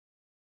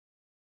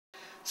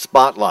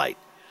Spotlight,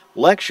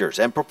 lectures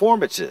and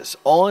performances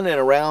on and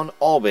around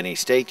Albany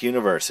State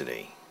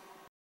University.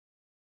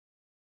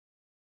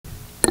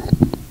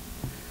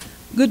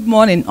 Good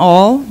morning,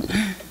 all.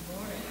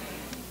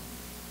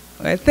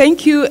 Well,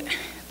 thank you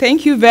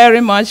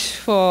very much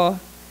for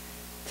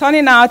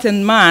turning out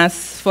en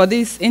masse for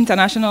this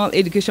International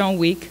Education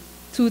Week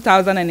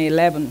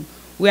 2011.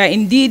 We are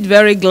indeed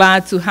very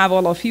glad to have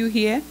all of you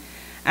here.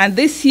 And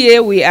this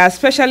year we are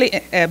especially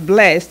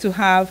blessed to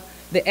have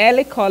the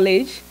Early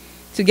College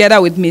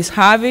together with Ms.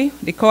 Harvey,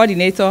 the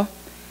coordinator,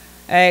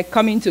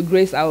 coming to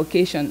grace our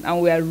occasion.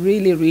 And we are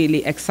really,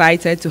 really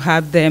excited to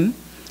have them.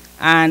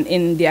 And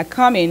in their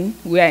coming,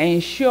 we are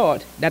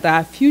ensured that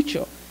our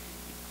future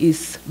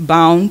is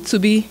bound to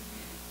be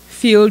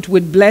filled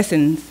with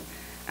blessings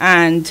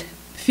and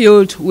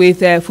filled with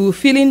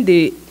fulfilling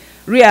the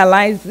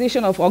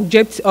realization of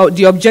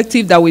the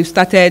objective that we've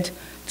started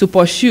to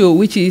pursue,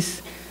 which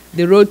is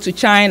the road to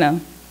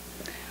China.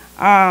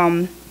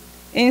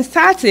 In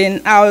starting,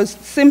 I was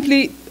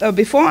simply,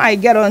 before I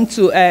get on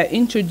to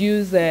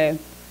introduce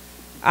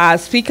our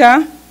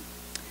speaker,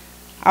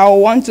 I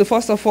want to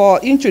first of all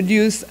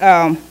introduce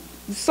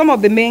some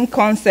of the main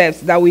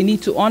concepts that we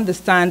need to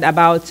understand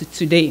about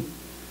today.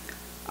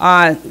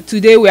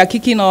 Today we are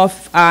kicking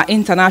off our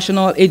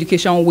International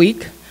Education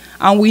Week,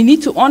 and we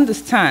need to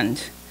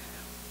understand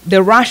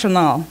the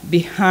rationale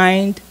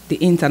behind the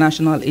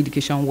International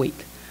Education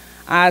Week.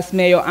 As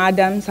Mayor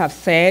Adams have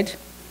said,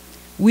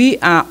 we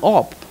are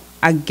up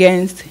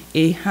against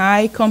a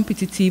high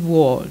competitive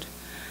world,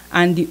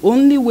 and the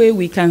only way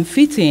we can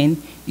fit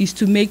in is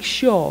to make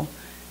sure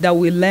that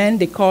we learn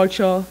the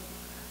culture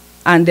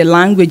and the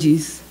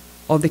languages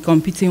of the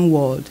competing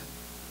world.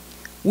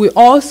 We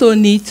also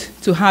need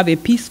to have a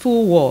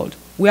peaceful world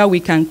where we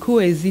can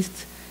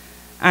coexist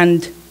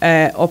and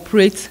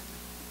operate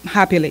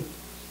happily.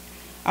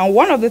 And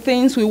one of the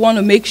things we want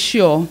to make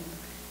sure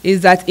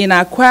is that in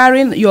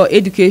acquiring your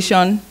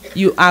education,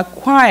 you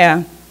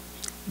acquire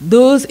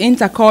those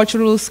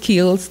intercultural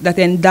skills that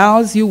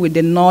endows you with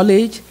the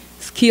knowledge,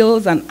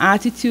 skills, and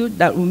attitude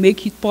that will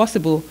make it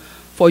possible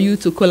for you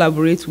to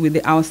collaborate with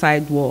the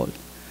outside world.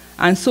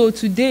 And so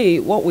today,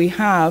 what we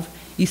have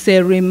is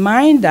a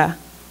reminder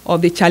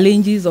of the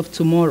challenges of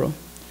tomorrow.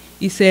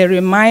 It's a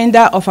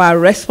reminder of our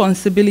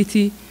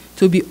responsibility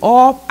to be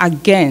up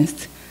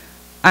against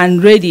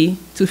and ready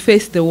to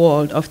face the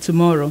world of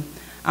tomorrow.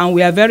 And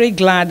we are very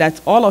glad that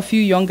all of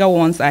you younger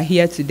ones are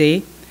here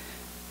today.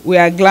 We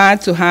are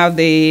glad to have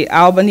the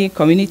Albany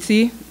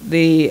community,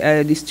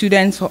 the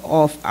students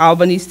of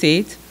Albany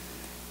State,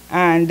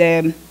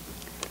 and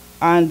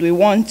we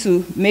want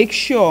to make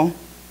sure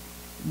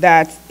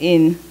that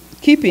in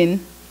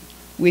keeping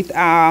with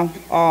our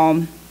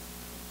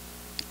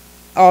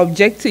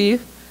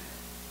objective,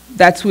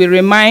 that we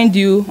remind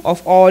you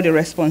of all the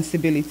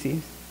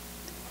responsibilities.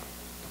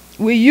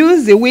 We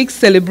use the week's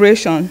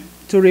celebration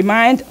to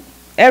remind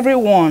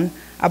everyone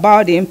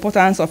about the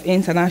importance of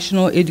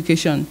international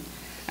education,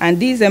 and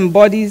this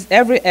embodies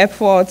every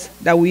effort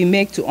that we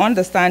make to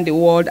understand the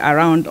world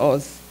around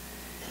us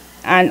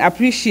and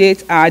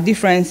appreciate our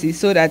differences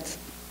so that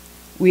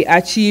we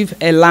achieve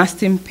a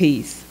lasting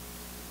peace.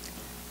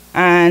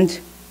 And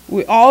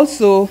we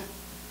also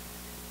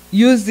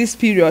use this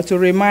period to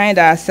remind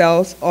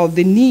ourselves of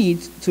the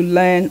need to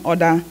learn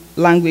other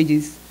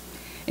languages.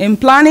 In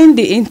planning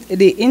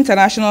the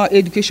International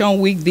Education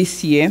Week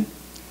this year,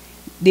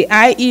 the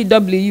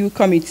IEW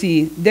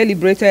committee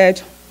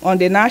deliberated on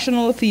the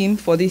national theme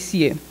for this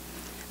year.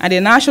 And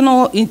the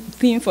national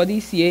theme for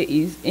this year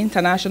is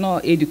International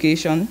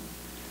Education,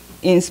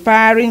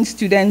 inspiring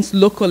students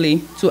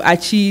locally to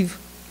achieve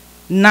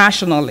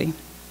nationally.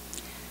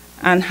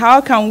 And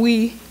how can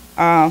we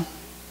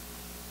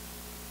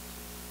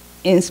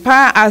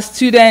inspire our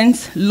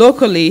students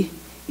locally,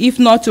 if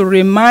not to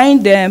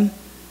remind them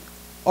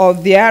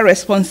of their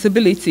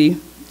responsibility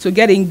to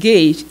get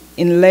engaged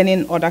in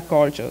learning other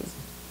cultures?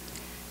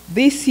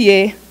 This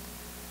year,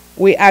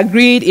 we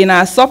agreed in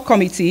our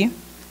subcommittee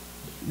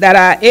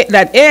that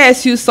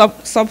ASU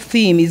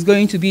sub-theme is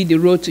going to be the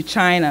road to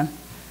China.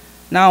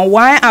 Now,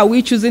 why are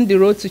we choosing the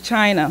road to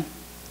China?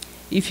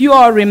 If you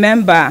all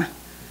remember,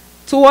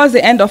 towards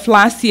the end of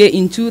last year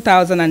in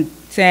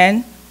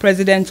 2010,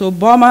 President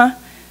Obama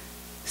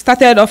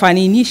started off an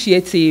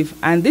initiative,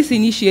 and this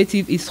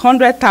initiative is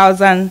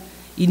 100,000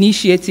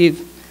 initiative,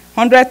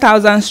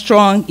 100,000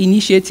 strong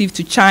initiative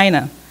to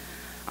China.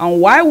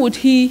 And why would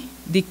he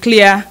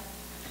declare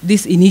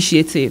this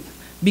initiative?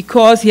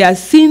 Because he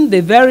has seen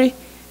the very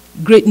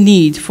great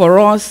need for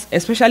us,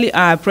 especially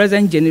our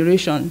present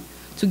generation,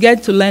 to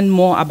get to learn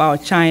more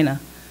about China,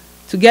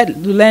 to get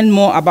to learn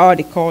more about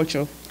the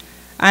culture.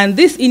 And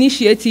this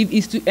initiative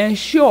is to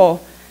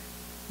ensure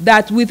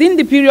that within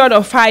the period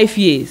of 5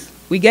 years,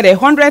 we get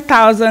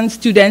 100,000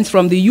 students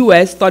from the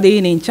US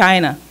studying in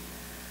China.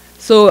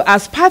 So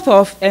as part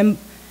of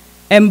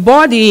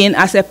embodying,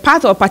 as a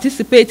part of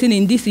participating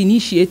in this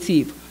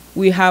initiative,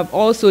 we have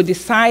also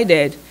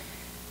decided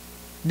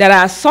that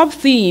our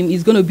sub-theme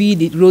is going to be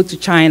the road to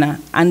China,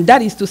 and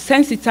that is to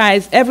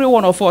sensitize every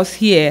one of us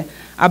here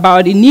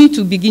about the need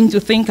to begin to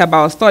think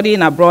about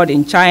studying abroad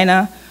in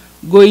China,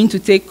 going to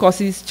take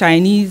courses,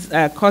 Chinese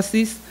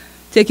courses,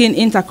 taking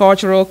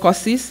intercultural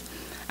courses.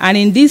 And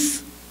in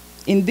this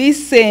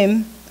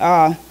same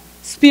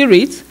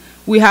spirit,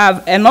 we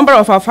have a number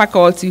of our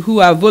faculty who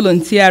are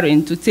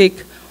volunteering to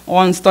take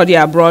on study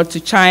abroad to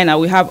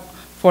China.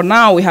 For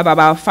now, we have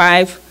about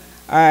five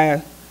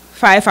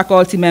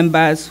faculty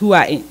members who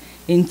are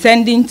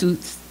intending to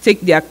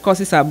take their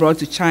courses abroad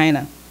to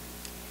China.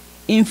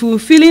 In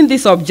fulfilling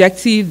this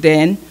objective,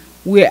 then,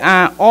 we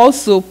are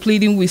also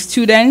pleading with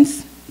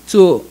students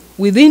to,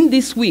 within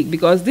this week,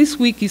 because this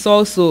week is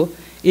also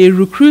a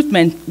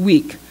recruitment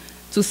week,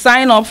 to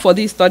sign up for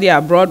this study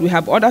abroad. We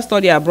have other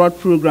study abroad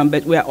program,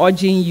 but we are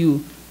urging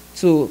you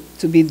to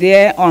be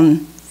there on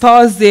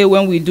Thursday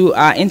when we do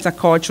our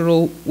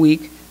intercultural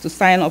week to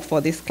sign up for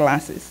these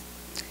classes.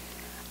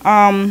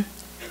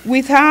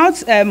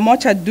 Without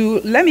much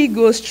ado, let me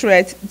go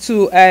straight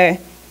to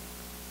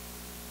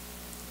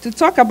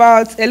talk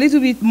about a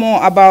little bit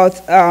more about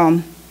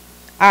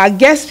our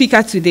guest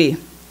speaker today.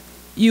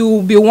 You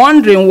will be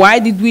wondering, why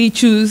did we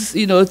choose,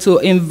 to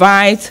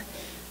invite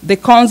the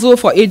Consul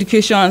for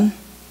Education,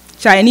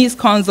 Chinese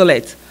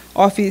Consulate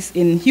Office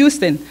in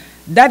Houston?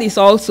 That is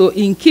also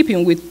in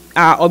keeping with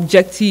our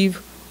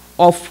objective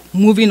of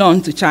moving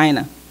on to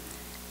China.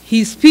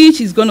 His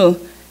speech is going to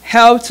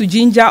help to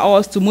ginger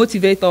us, to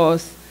motivate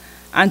us,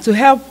 and to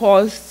help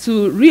us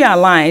to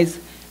realize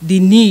the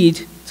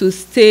need to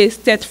stay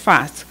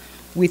steadfast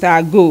with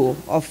our goal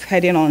of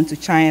heading on to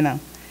China.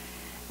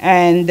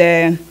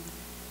 And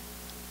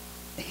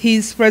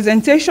his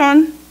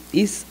presentation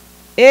is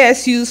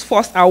ASU's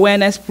first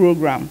awareness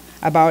program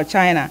about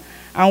China.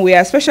 And we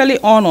are especially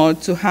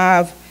honored to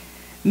have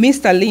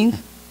Mr. Lin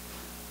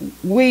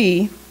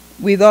Wei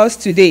with us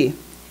today.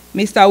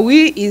 Mr.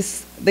 Wei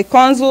is the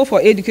Consul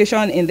for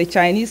Education in the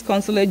Chinese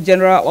Consulate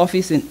General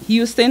Office in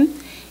Houston.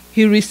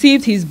 He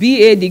received his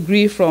BA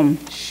degree from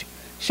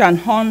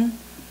Shandong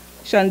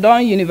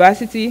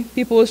University,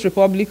 People's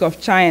Republic of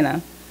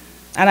China,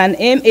 and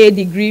an MA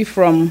degree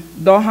from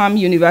Durham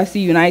University,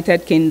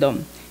 United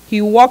Kingdom.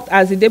 He worked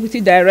as the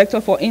Deputy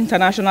Director for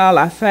International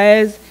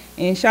Affairs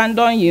in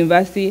Shandong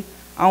University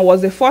and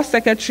was the first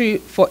Secretary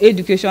for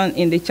Education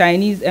in the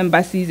Chinese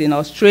embassies in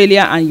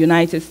Australia and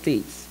United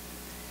States.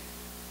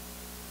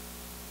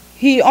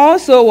 He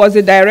also was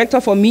the Director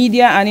for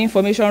Media and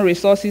Information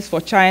Resources for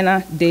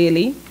China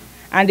Daily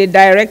and the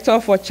Director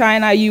for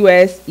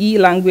China-US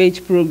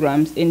e-language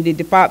programs in the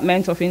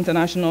Department of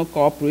International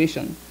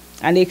Cooperation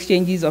and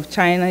Exchanges of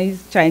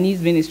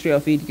Chinese Ministry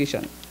of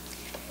Education.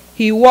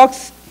 His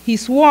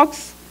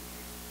works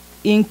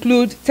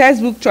include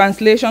textbook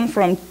translation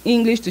from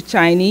English to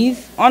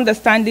Chinese,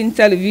 understanding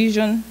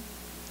television,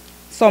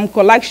 some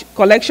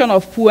collection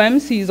of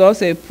poems. He is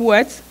also a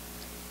poet,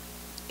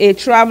 a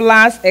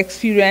traveler's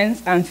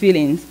experience and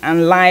feelings,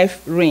 and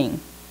life ring.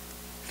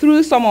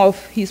 Through some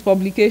of his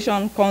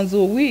publications,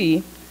 Consul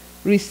Wei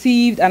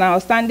received an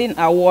outstanding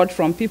award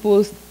from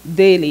People's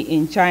Daily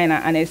in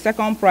China and a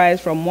second prize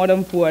from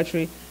Modern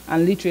Poetry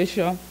and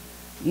Literature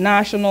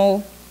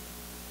National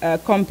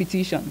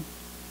Competition.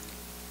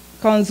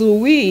 Consul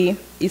Wei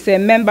is a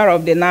member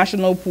of the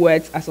National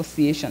Poets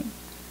Association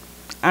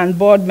and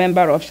board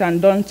member of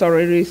Shandong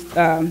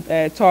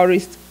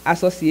Tourist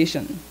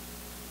Association.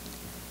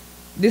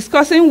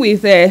 Discussing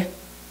with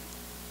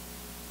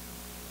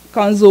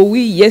Consul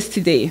Wei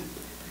yesterday,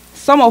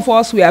 some of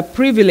us were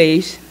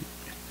privileged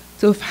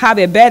to have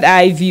a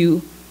bird-eye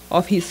view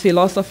of his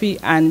philosophy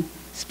and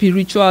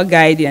spiritual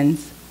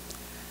guidance.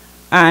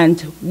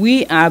 And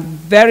we are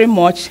very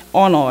much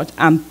honored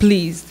and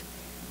pleased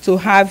to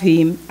have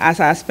him as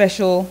our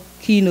special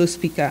keynote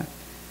speaker.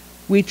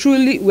 We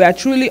are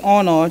truly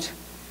honored,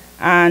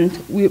 and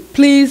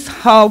please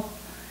help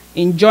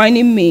in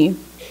joining me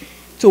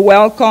to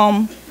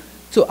welcome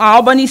to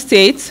Albany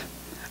State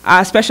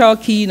our special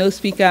keynote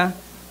speaker,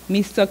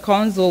 Mr.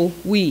 Consul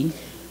Wei.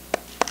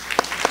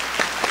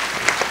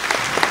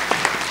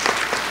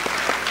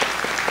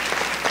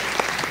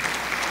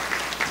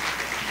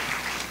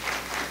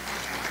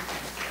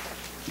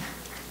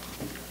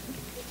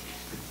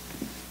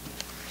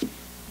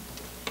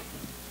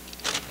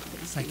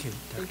 Thank you,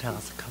 Dr.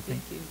 Asu-tv.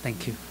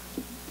 Thank you.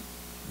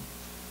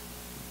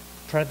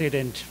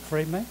 President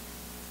Freeman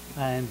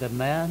and the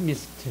Mayor,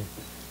 Mr.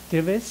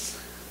 Davis,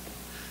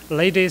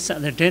 ladies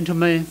and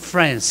gentlemen,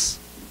 friends.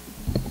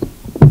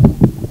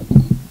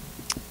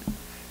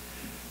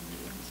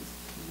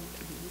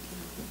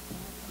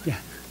 Yeah.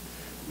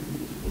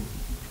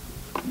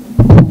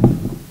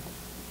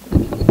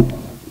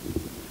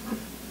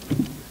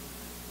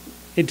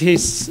 It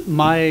is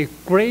my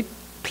great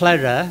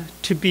pleasure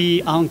to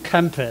be on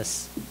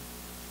campus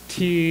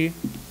to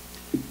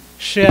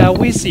share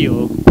with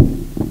you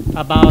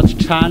about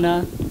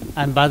China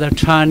and about the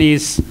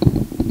Chinese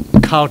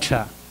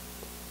culture.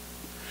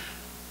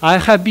 I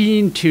have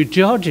been to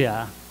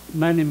Georgia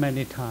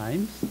many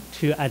times,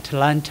 to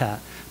Atlanta,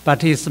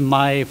 but it's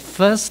my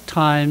first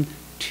time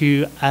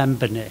to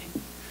Albany.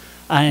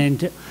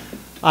 And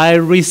I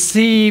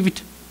received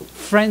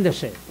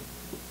friendship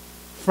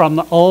from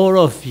all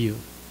of you.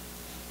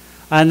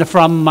 And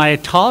from my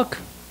talk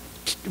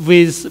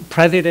with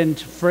President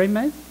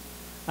Freeman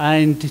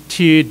and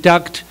to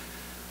Dr.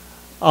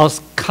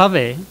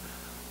 Oscovy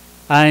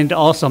and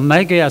also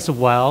Maggie as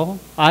well,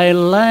 I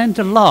learned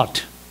a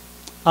lot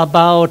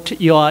about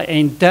your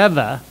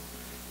endeavor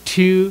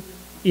to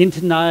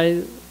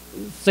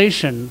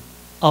internationalization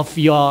of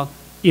your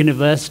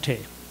university.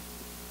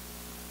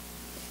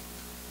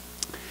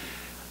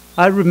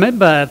 I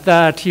remember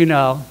that,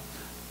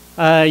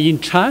 in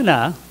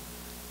China,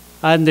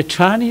 and the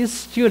Chinese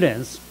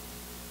students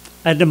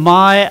and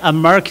my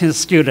American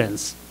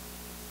students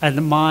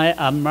and my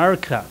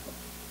America,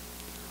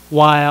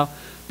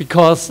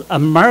 because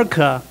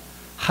America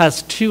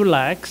has two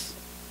legs,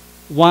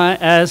 one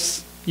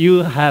as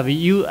you have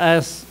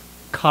US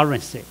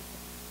currency,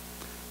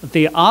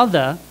 the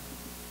other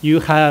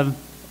you have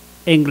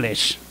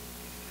English.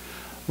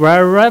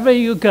 Wherever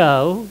you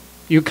go,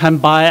 you can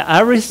buy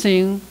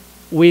everything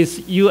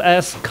with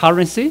US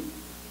currency.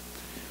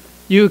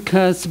 You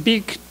can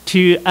speak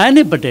to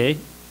anybody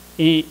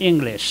in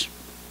English.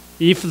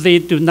 If they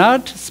do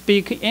not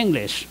speak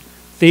English,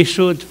 they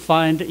should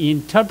find an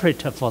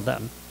interpreter for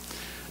them,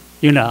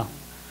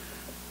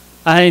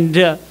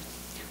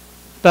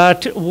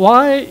 But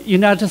why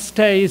United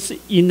States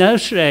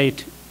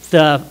initiate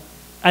the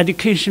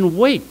Education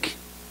Week?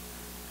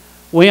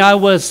 When I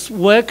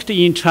worked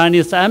in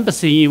Chinese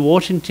embassy in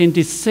Washington,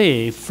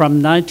 D.C.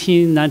 from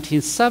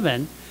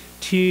 1997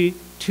 to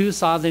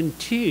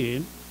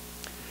 2002,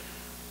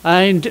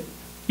 and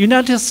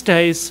United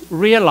States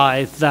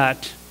realized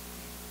that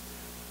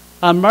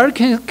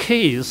American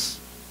kids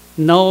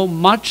know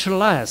much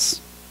less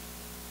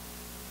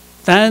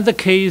than the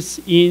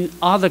kids in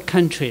other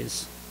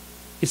countries,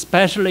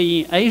 especially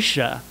in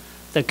Asia.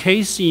 The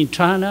kids in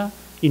China,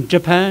 in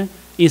Japan,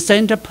 in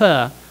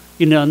Singapore,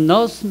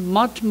 knows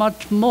much,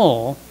 much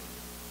more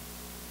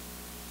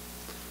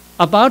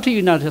about the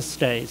United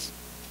States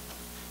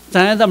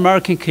than the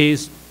American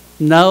kids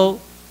know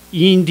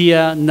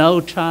India,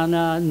 know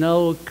China,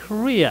 know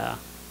Korea.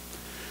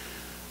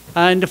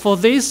 And for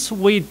this,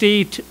 we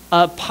did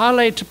a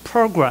pilot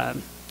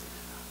program,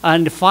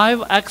 and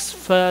 5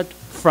 experts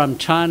from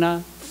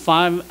China,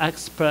 5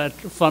 experts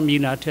from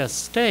United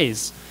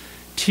States,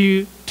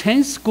 to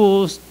 10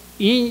 schools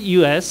in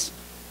US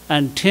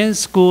and 10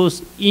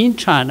 schools in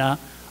China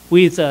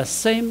with the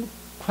same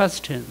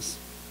questions.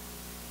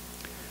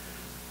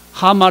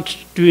 How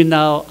much do you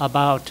know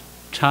about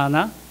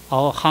China?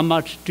 Or how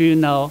much do you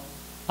know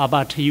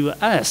about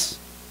US?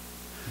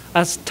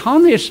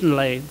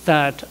 Astonishingly,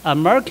 that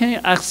American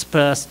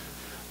experts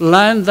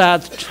learned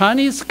that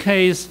Chinese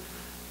kids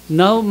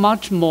know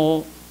much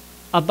more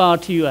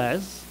about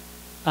US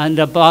and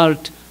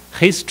about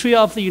history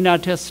of the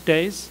United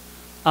States,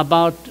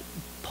 about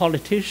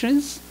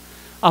politicians,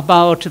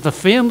 about the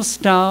film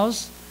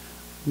stars,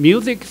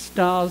 music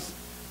stars,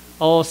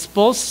 or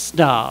sports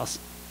stars,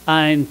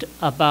 and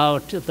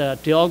about the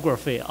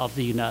geography of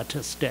the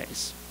United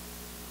States.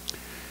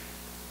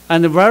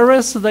 And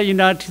whereas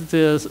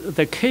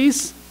the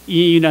case in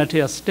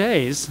United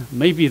States,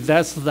 maybe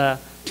that's the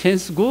 10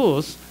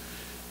 schools,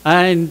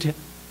 and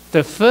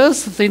the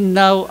first they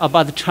know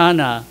about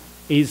China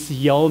is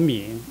Yao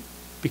Ming,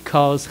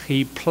 because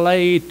he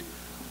played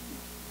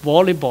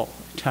volleyball.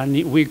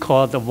 We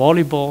call the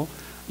volleyball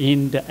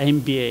in the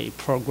NBA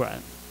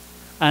program.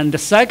 And the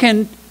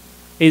second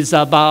is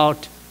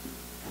about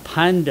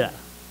panda.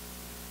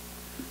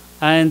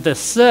 And the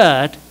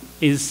third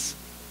is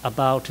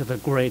about the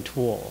Great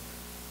Wall.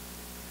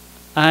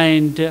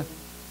 And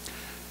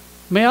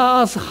may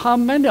I ask how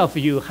many of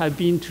you have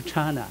been to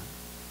China?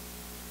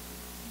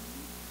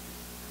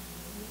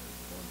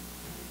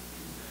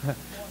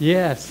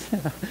 Yes,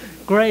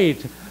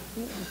 great.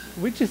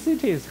 Which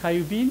cities have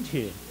you been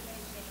to?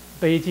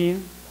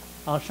 Beijing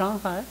or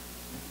Shanghai?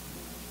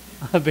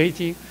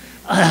 Beijing.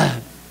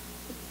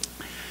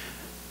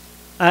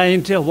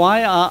 And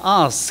why I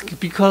ask?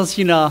 Because,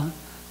 and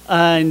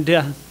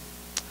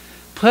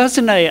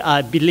personally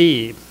I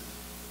believe,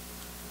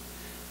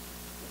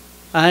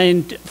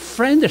 and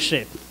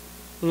friendship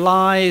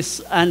lies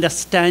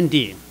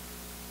understanding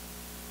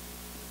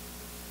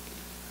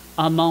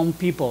among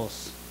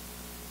peoples.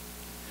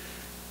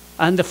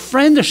 And the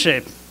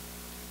friendship,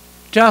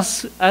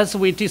 just as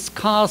we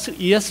discussed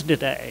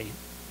yesterday,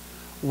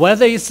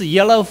 whether it's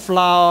yellow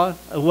flower,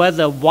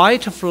 whether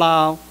white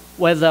flower,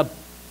 whether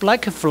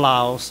black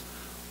flowers,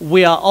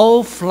 we are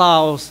all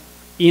flowers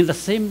in the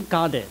same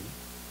garden.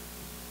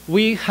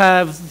 We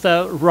have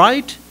the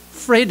right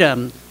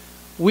freedom.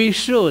 We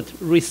should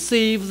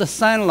receive the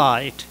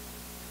sunlight.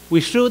 We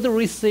should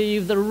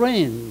receive the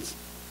rains,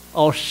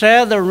 or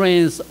share the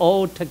rains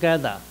all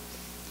together.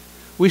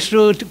 We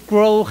should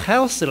grow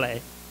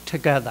healthily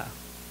together.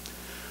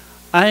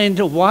 And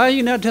while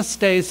United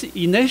States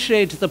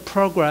initiated the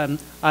program,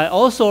 I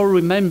also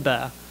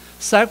remember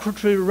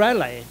Secretary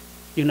Raleigh,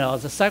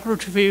 the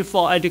Secretary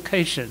for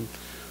Education,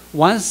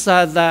 once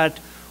said that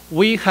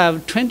we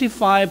have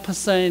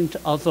 25%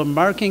 of the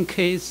American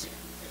kids,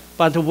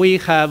 but we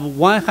have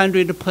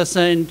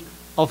 100%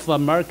 of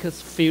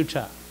America's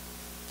future.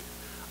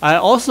 I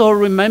also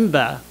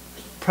remember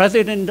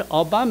President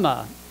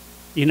Obama,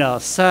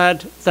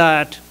 said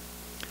that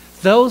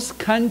those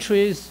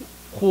countries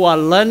who are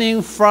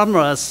learning from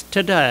us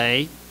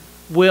today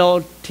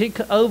will take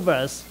over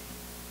us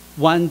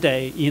one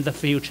day in the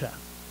future.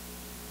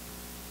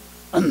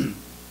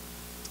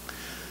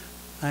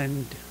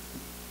 And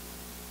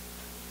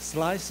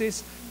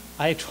slices,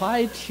 I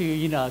try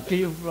to,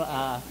 give,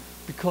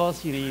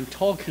 because, in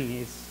talking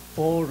is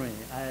boring,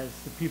 as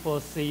people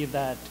see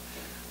that,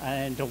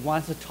 and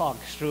one's talk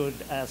should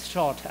as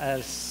short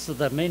as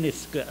the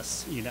minuscule,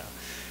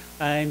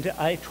 And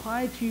I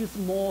try to use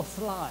more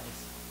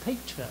slides,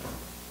 pictures,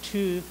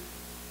 to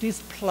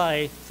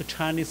display the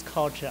Chinese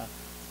culture.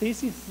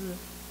 This is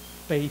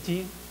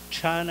Beijing,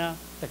 China,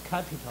 the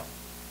capital.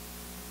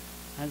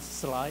 And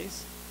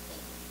slides.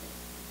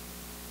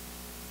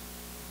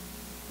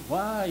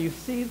 Wow, you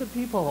see the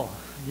people.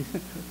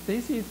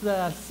 This is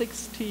the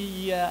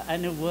 60-year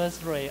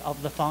anniversary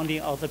of the founding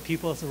of the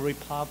People's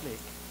Republic.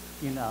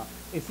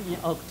 It's in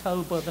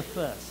October the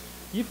 1st.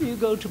 If you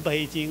go to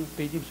Beijing,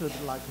 Beijing should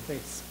like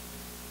this.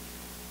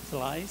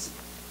 Slides.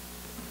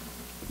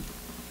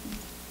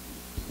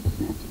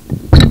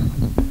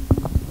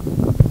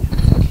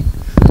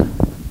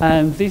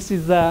 And this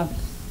is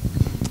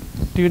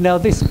do you know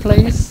this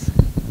place?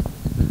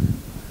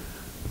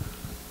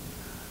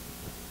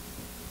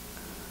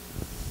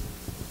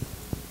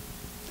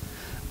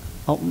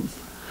 Oh,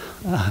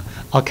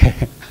 okay.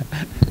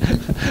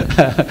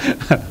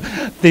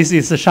 This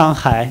is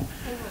Shanghai.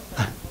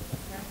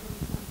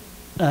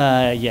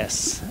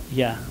 Yes,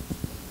 yeah.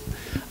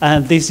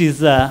 And this is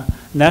the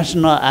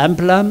national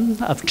emblem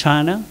of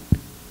China.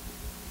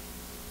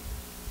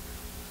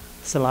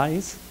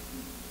 Slides.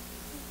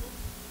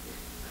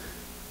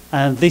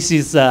 And this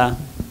is the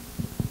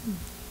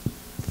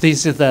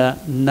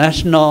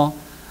national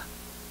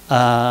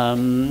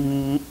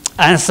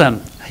anthem.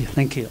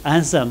 Thank you.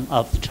 Anthem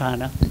of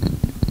China.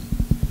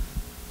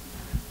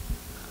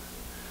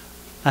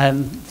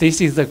 And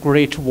this is the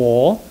Great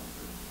Wall.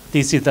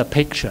 This is the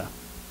picture.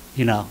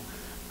 In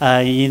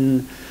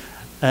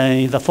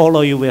the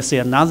photo, you will see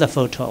another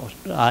photo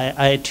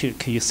I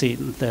took. You see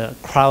the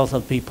crowds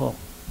of people.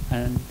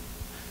 And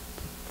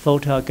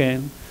photo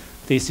again.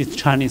 This is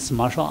Chinese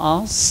martial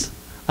arts.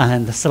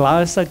 And the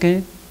slides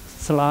again.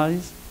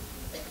 Slides.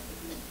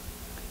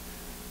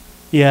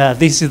 Yeah,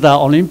 this is the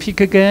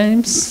Olympic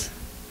Games.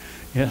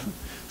 Yeah,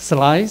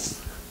 slides.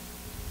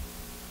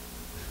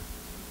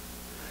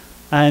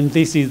 And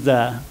this is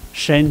the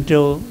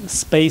Shenzhou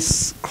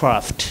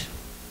spacecraft.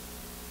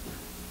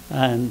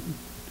 And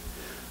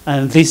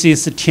this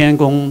is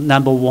Tiangong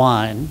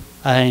 #1,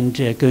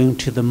 and going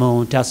to the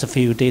moon just a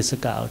few days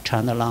ago.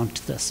 China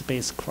launched the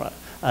spacecraft,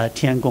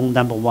 Tiangong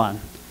 #1.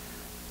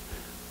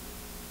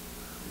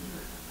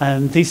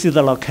 And this is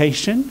the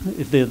location,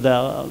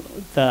 the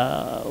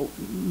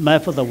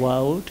map of the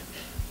world.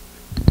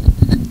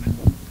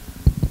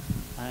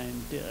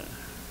 And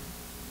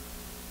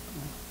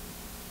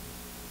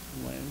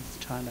where is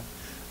China?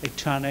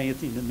 China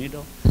is in the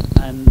middle.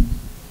 And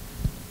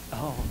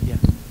oh yeah.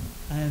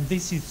 And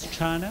this is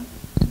China.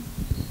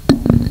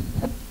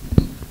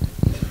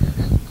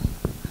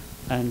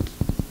 And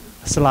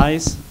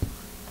slides.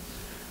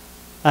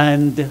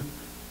 And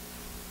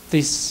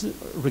this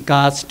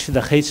regards to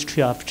the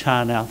history of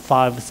China,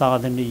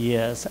 5,000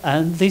 years.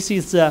 And this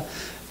is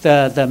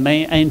the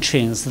main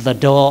entrance, the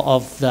door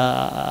of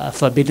the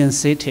Forbidden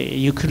City.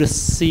 You could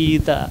see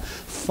the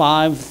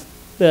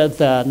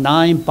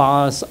 9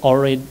 bars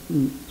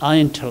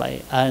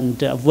horizontally, and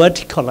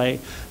vertically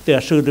there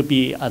should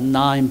be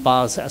 9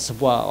 bars as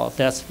well.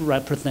 That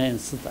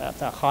represents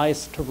the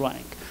highest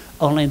rank.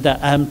 Only the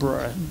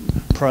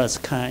emperors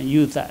can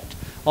use that.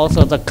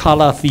 Also the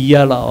color of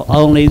yellow,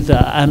 only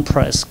the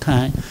empress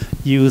can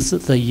use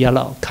the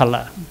yellow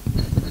color.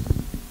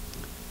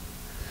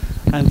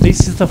 And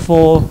this is the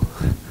 4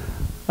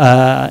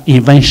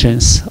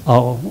 inventions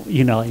of,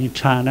 in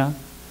China,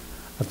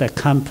 the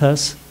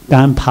compass,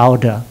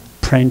 gunpowder,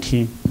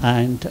 printing,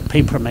 and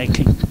paper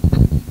making.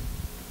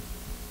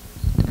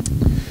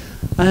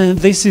 And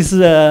this is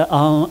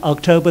on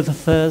October the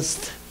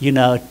 1st,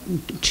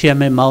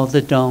 Chairman Mao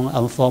Zedong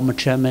and former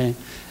Chairman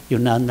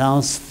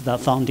announced the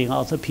founding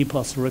of the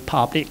People's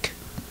Republic.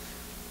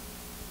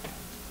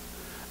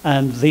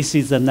 And this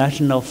is the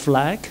national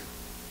flag.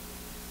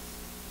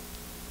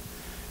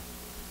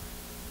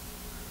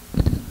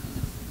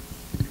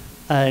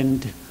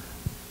 And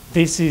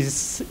this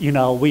is,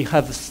 we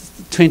have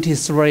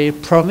 23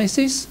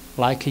 provinces,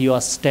 like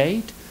your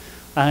state,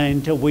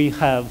 and we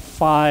have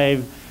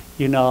 5,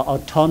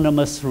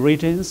 autonomous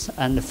regions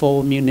and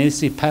 4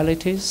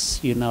 municipalities,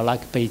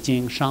 like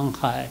Beijing,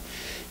 Shanghai,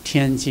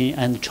 Tianjin,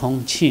 and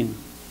Chongqing.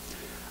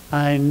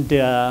 And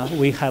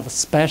we have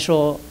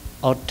special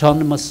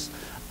autonomous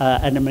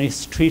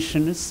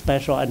administrations,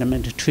 special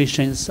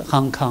administrations,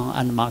 Hong Kong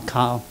and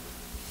Macau.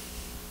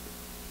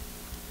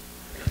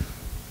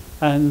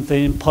 And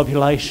then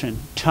population.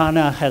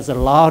 China has the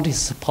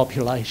largest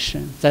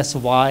population. That's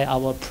why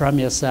our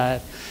premier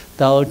said,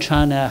 though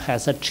China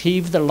has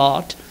achieved a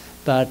lot,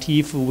 but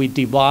if we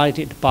divide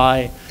it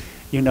by,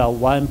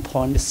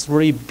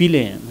 1.3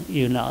 billion,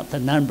 the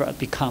number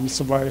becomes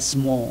very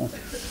small.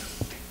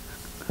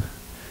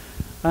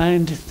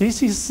 And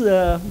this is,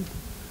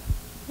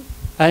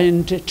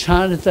 and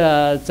China,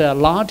 the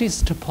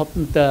largest,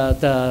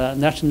 the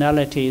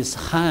nationality is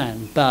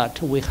Han,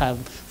 but we have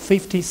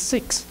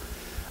 56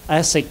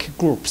 ethnic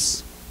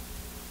groups.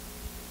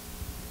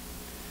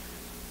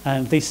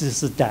 And this is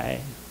the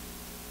day.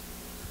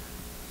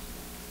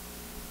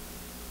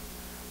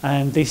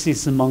 And this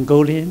is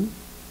Mongolian.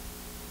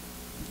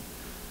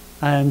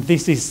 And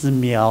this is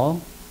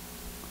Miao.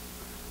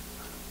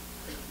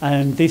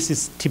 And this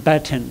is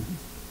Tibetan.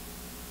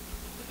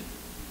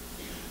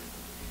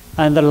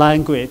 And the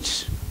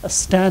language,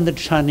 standard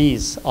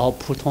Chinese or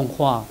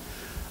Putonghua,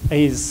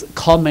 is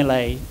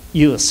commonly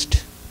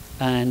used.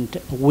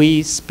 And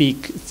we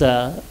speak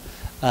the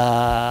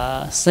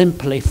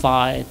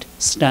simplified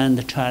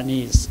standard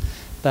Chinese,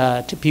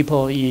 but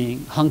people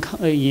in Hong Kong,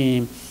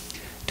 in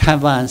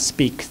Taiwan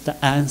speak the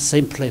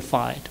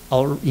unsimplified,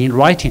 or in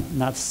writing,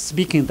 not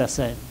speaking the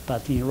same,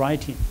 but in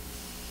writing.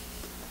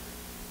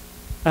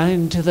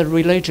 And the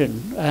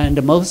religion,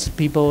 and most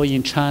people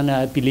in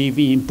China believe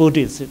in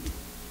Buddhism.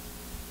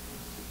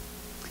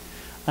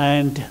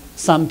 And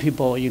some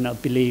people,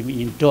 believe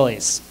in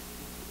Taoism.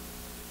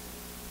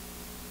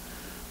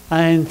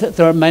 And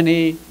there are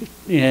many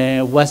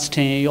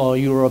Western or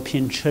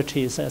European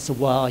churches as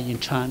well in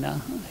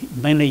China,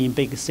 mainly in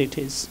big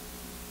cities.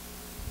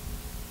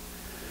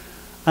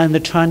 And the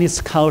Chinese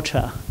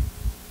culture.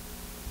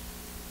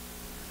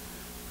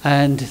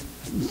 And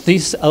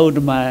this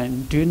old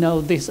man, do you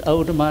know this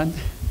old man?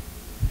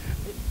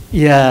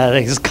 Yeah,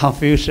 it's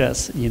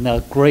Confucius,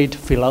 great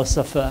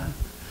philosopher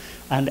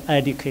and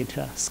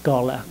educator,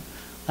 scholar.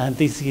 And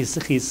this is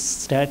his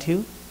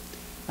statue.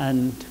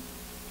 And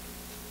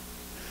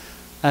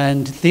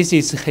this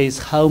is his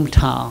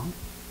hometown.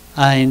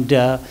 And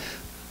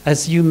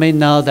as you may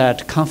know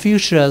that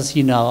Confucius,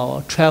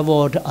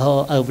 traveled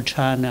all over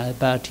China,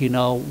 but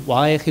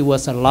while he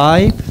was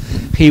alive,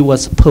 he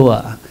was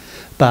poor.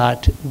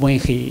 But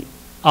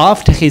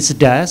after his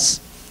death,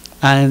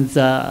 and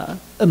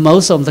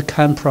most of the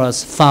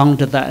emperors found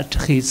that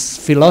his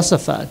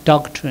philosophy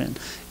doctrine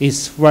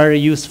is very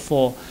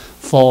useful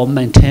for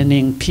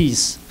maintaining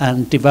peace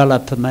and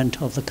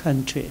development of the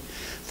country.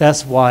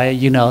 That's why,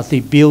 they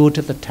built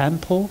the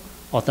temple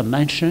or the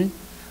mansion,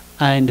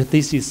 and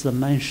this is the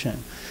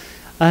mansion.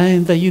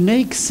 And the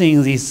unique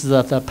thing is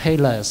the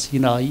palace.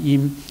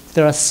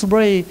 There are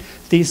three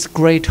these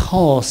great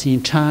halls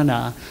in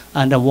China,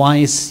 and one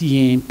is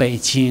in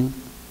Beijing,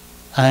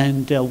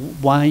 and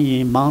one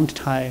in Mount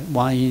Tai,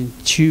 one in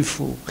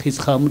Qufu, his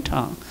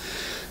hometown.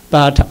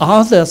 But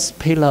others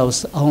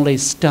pillars only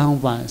stone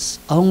ones.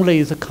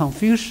 Only the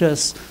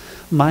Confucius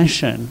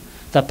mansion,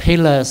 the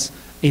pillars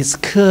is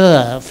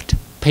curved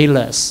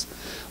pillars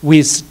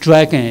with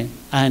dragon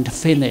and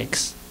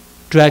phoenix.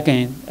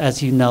 Dragon,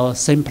 as you know,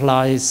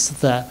 symbolizes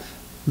the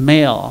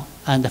male,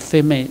 and the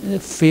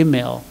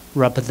female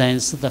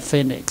represents the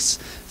phoenix.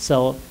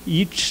 So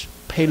each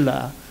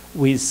pillar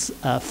with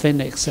a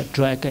phoenix, a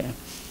dragon.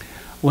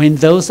 When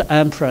those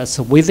emperors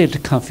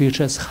visit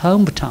Confucius'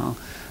 hometown,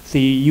 they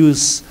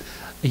use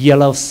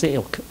yellow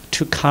silk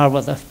to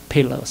cover the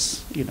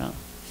pillars,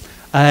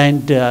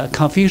 And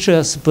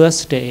Confucius'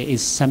 birthday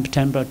is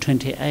September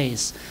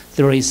 28th.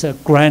 There is a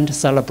grand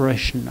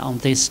celebration on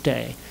this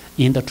day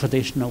in the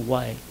traditional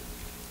way.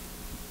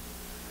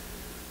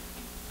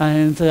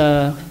 And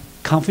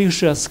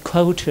Confucius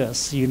quotes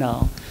us,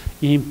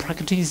 in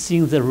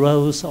practicing the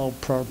roles of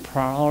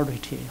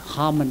priority,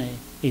 harmony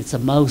is the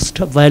most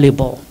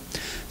valuable.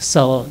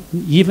 So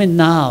even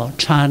now,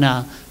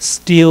 China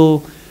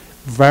still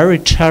very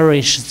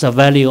cherishes the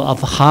value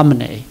of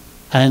harmony.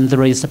 And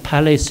there is a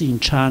palace in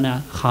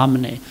China,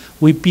 harmony.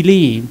 We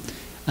believe,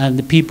 and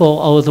the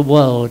people of the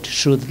world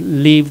should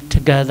live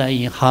together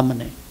in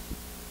harmony.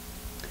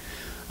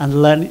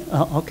 And learn,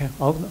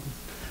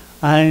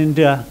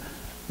 and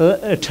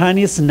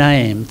Chinese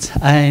names.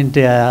 And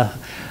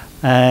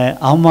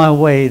on my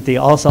way, they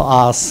also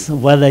ask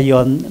whether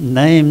your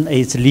name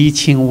is Li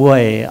Qing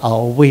Wei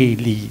or Wei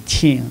Li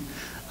Qing.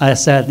 I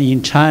said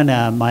in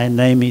China, my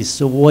name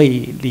is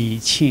Wei Li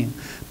Qing,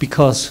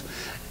 because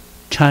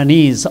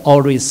Chinese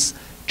always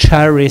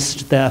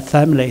cherished their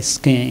family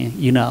skin.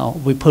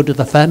 We put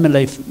the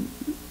family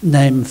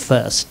name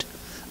first,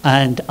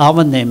 and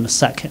our name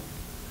second.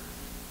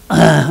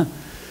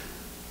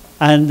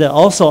 And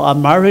also, a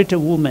married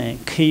woman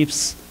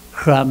keeps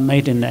her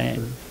maiden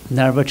name,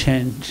 never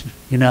change.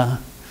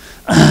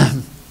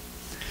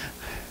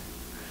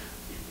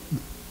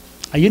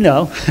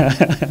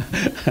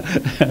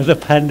 the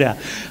panda.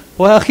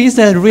 Well, he's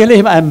a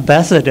really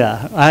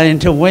ambassador.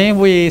 And when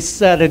we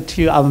said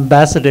to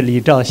Ambassador Li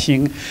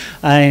Zhaoxing,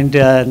 and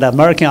the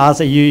American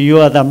asked, you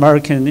are the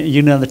American,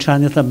 the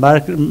Chinese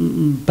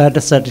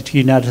ambassador to the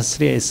United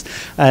States.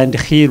 And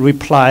he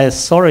replied,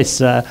 sorry,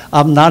 sir,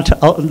 I'm not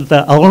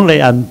the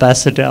only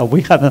ambassador.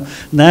 We have a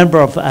number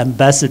of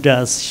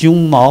ambassadors.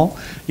 Xiong Mao,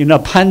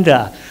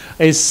 panda,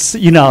 is,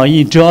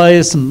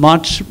 enjoys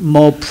much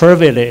more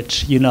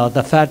privilege. The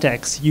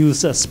FedEx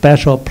use a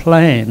special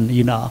plane,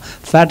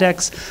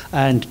 FedEx,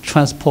 and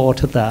transport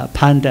the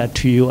panda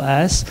to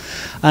U.S.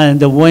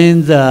 And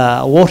when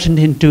the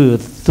Washington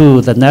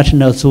Zoo, the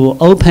National Zoo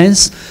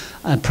opens,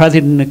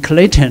 President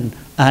Clinton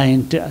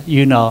and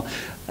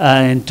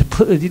went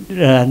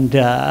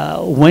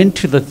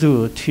to the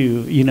zoo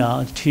to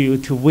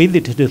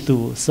visit the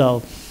zoo.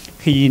 So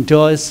he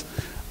enjoys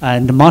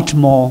and much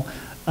more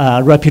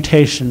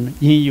reputation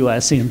in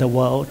U.S. in the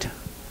world.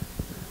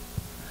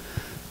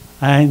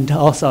 And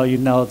also,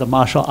 the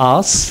martial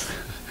arts.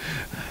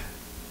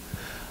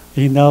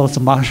 The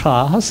martial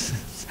arts,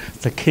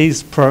 the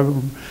kids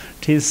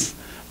practice,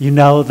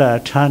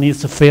 the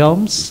Chinese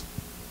films.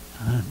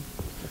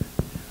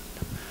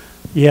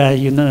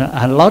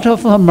 A lot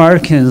of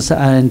Americans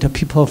and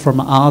people from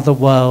other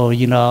world,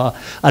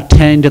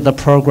 attend the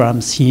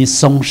programs in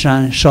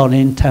Songshan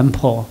Shaolin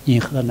Temple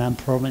in Henan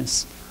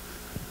province.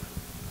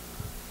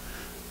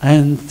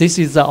 And this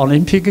is the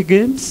Olympic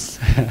Games.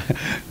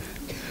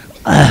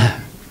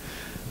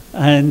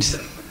 And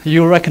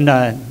you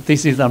recognize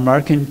this is the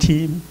American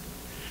team.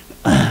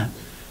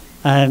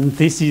 And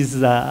this is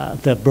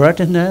the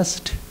bird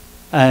nest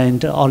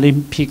and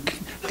Olympic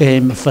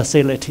game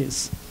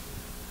facilities.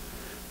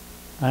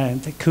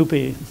 And it could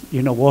be,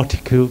 water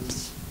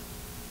cubes.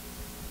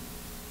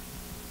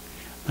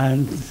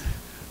 And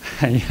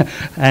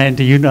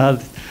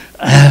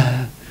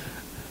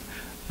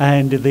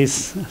and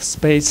this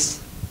space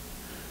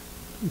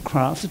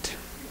craft.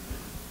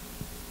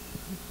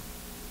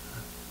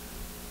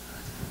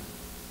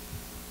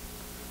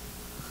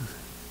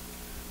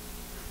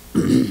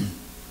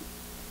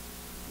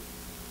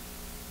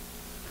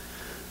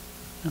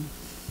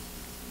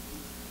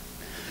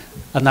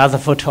 Another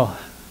photo.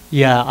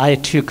 Yeah, I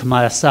took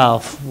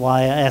myself while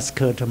I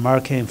asked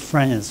American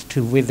friends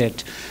to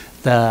visit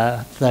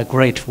the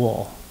Great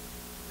Wall.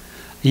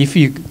 If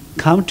you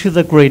come to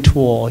the Great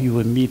Wall, you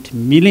will meet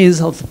millions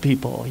of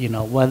people,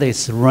 whether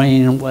it's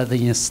rain, whether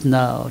it's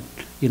snow,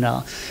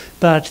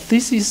 But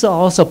this is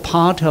also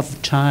part of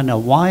China.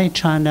 Why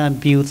China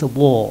built the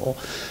wall,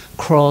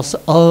 cross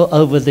all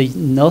over the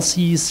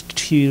northeast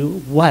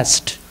to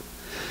west?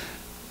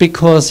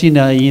 Because,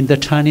 in the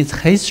Chinese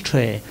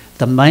history,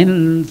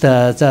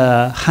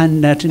 the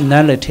Han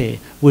nationality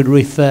would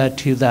refer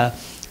to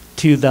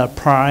the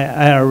prior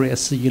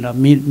areas,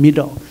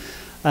 middle,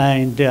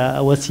 and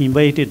was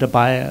invaded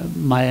by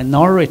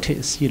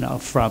minorities,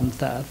 from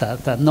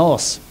the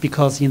north,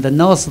 because in the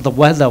north the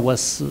weather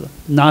was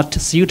not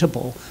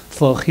suitable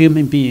for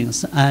human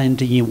beings,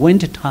 and in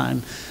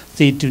wintertime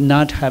they do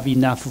not have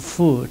enough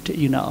food,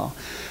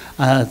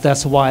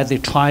 That's why they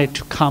try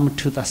to come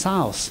to the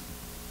south,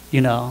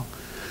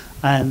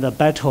 And the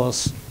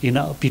battles,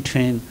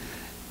 between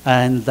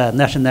and the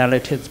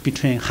nationalities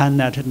between Han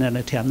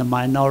nationality and the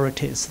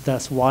minorities.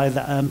 That's why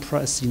the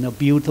empress,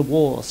 built the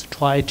walls,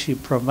 try to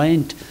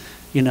prevent,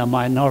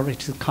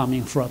 minorities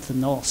coming from the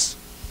north.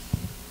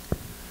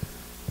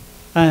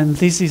 And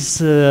this is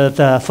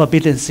the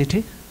Forbidden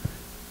City,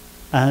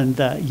 and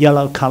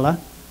yellow color,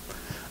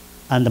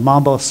 and the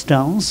marble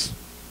stones.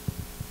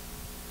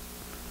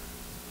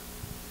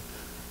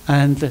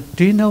 And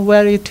do you know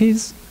where it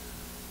is?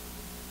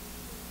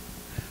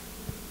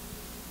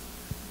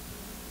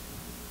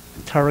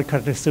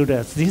 Terracotta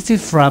soldiers. This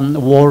is from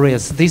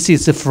warriors. This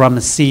is from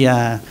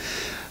Xi'an.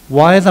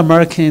 Why the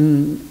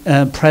American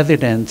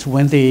presidents,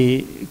 when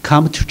they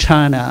come to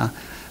China,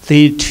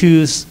 they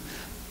choose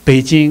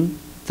Beijing,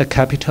 the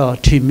capital,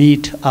 to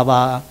meet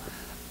our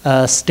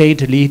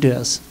state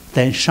leaders,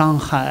 then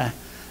Shanghai,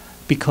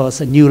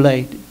 because a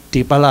newly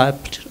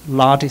developed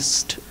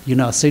largest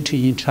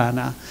city in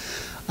China,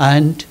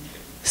 and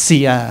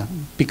Xi'an,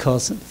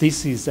 because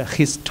this is a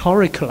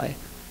historically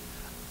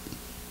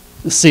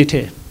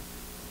city.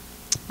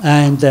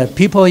 And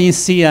people in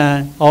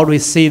Xi'an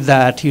always say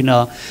that,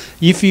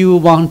 if you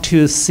want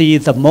to see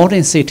the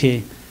modern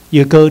city,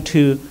 you go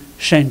to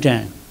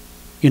Shenzhen.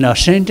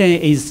 Shenzhen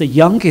is the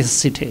youngest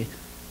city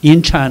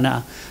in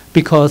China,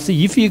 because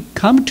if you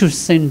come to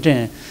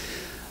Shenzhen,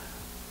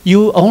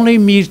 you only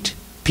meet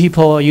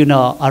people,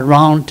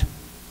 around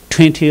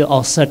 20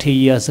 or 30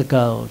 years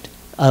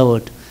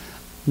old.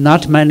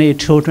 Not many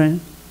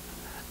children,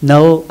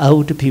 no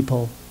old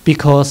people,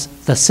 because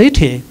the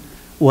city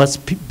was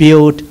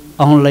built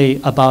only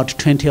about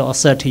 20 or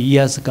 30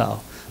 years ago,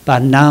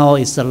 but now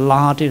it's the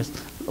largest,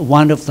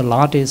 one of the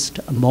largest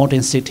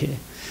modern city.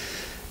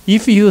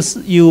 If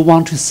you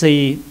want to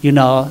see,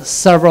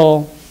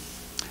 several,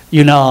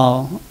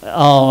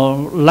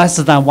 less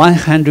than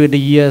 100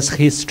 years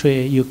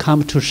history, you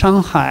come to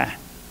Shanghai.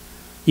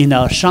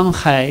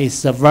 Shanghai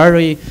is a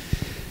very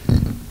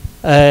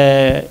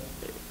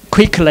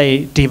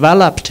quickly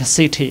developed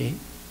city,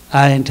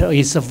 and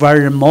it's a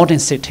very modern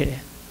city.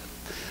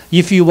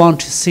 If you want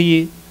to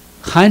see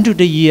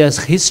 100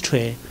 years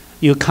history,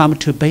 you come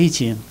to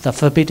Beijing, the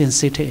Forbidden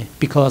City,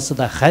 because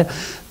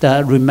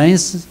the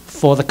remains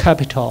for the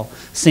capital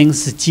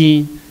since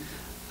Jin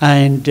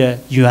and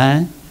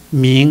Yuan,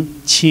 Ming,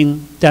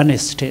 Qing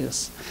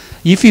dynasties.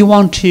 If you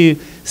want to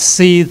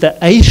see the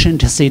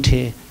ancient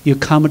city, you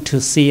come to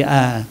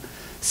Xi'an.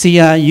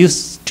 Xi'an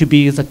used to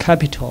be the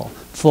capital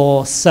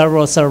for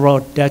several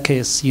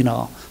decades,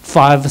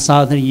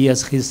 5,000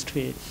 years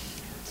history.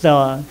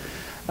 The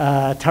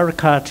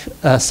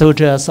terracotta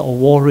soldiers or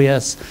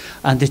warriors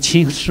and the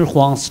Qin Shi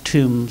Huang's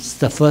tombs,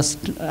 the first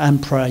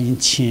emperor in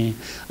Qin,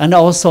 and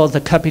also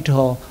the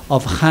capital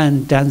of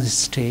Han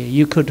Dynasty.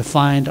 You could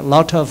find a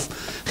lot of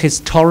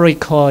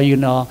historical,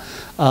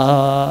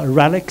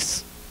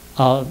 relics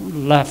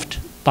left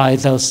by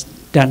those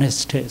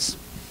dynasties.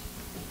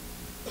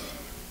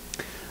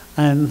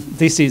 And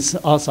this is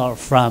also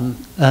from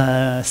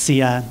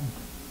Xi'an,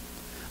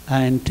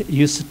 and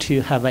used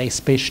to have an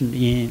exhibition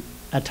in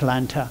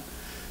Atlanta.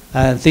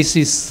 This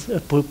is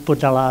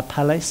Budala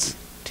Palace,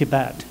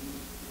 Tibet.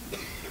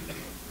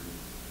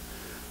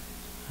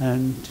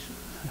 And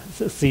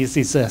this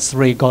is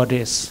three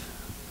goddesses.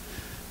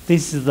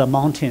 This is the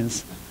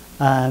mountains.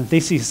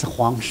 This is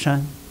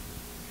Huangshan.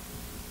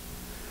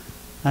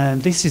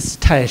 And this is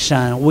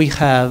Taishan. We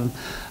have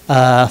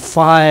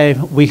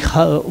 5, we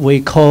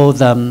call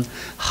them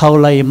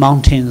holy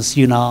mountains,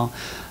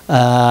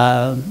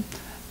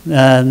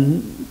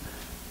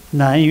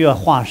 南岳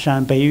华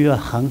山、北岳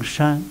恒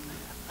山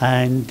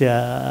and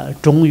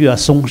中岳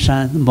嵩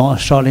山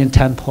Shaolin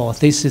Temple.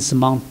 This is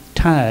Mount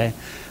Tai,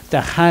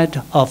 the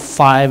head of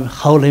 5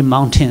 holy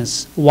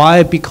mountains.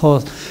 Why?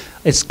 Because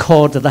it's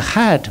called the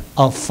head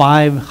of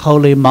 5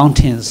 holy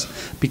mountains,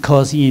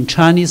 because in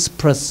Chinese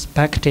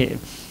perspective,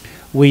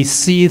 we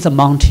see the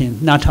mountain,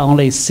 not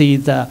only see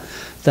the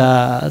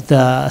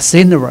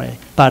scenery,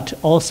 but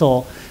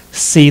also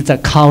see the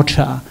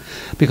culture.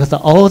 Because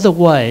all the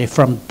way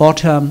from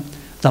bottom,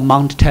 the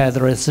Mount Tai,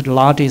 there is the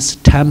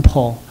largest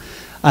temple,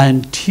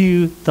 and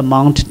to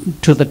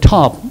the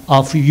top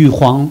of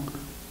Yuhuang,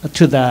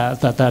 to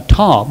the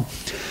top,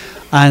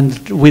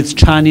 and with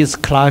Chinese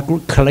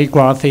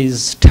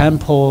calligraphies,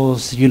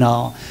 temples,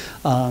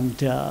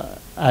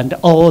 and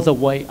all the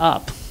way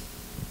up.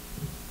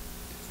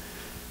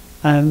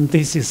 And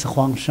this is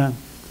Huangshan.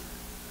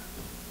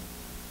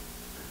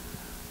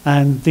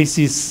 And this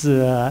is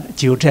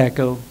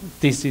Jiuzhaigou.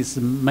 This is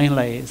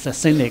mainly the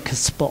scenic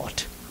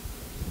spot.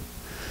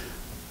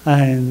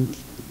 And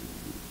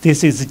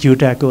this is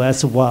Jiuzhaigou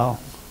as well.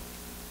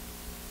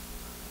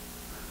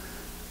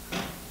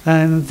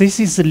 And this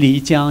is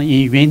Lijiang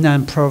in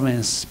Yunnan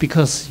province,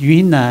 because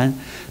Yunnan,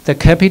 the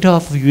capital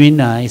of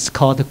Yunnan is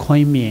called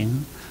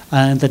Kunming,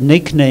 and the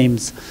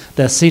nicknames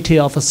the city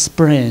of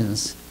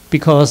springs,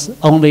 because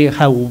only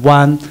have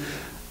one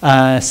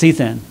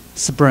season,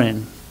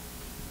 spring.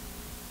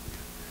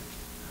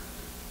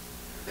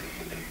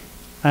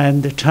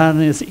 And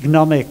China's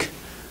economic,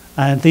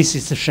 and this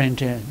is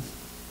Shenzhen.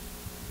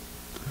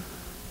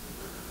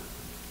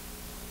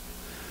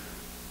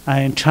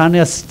 And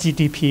China's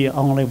GDP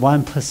only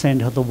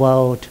 1% of the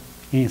world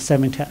in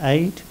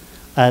 78,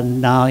 and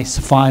now it's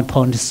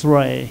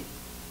 5.3.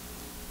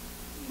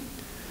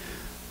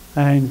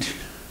 And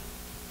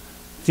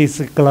this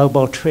is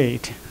global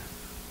trade.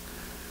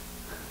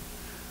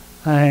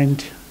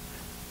 And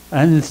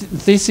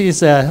this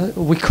is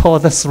we call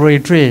the 3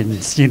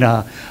 dreams,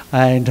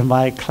 and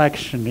my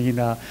collection, in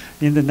the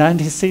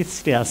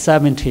 1960s or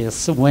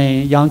 70s,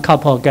 when young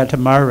couple get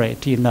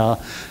married, the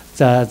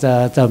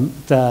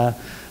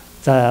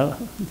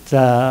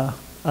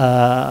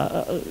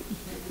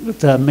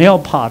male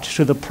part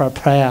should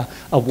prepare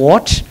a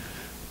watch,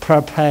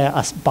 prepare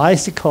a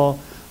bicycle,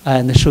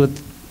 and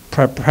should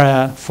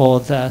prepare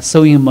for the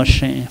sewing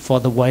machine for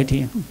the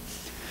wedding.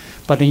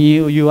 But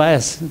in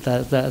U.S.,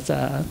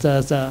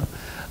 the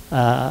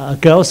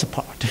girls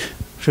part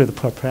should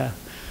prepare.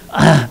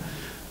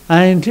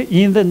 And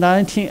in the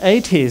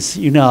 1980s,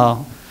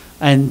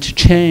 and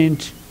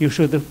change, you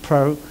should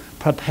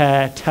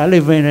prepare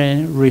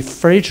television,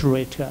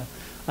 refrigerator,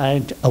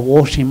 and a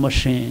washing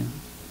machine.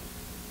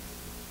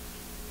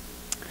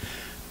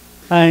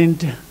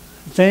 And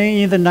then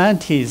in the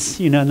 90s,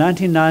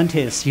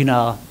 1990s,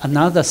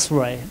 another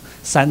 3,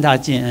 三大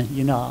件,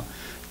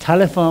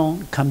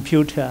 telephone,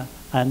 computer,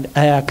 and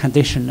air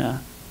conditioner.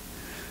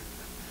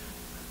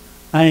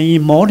 And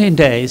in modern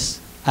days,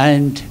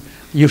 and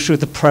you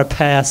should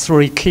prepare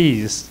 3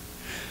 keys: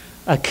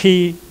 a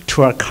key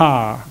to a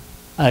car,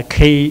 a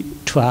key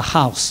to a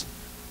house,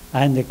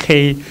 and a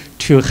key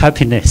to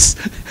happiness.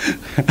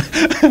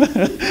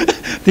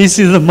 This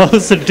is the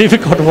most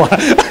difficult one.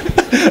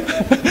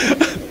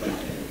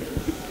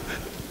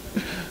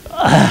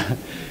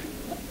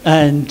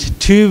 And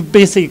 2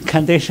 basic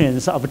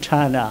conditions of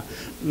China: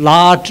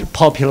 large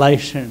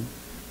population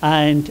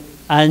and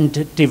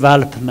and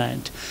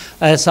development.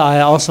 As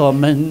I also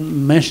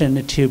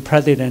mentioned to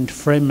President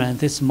Freeman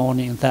this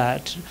morning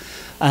that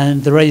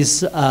there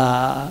is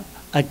a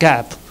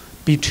gap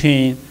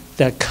between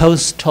the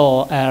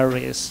coastal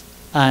areas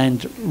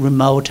and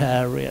remote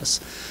areas.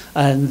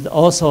 And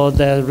also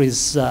there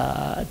is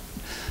the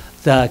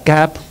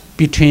gap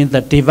between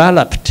the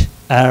developed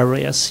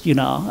areas,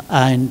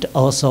 and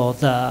also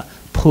the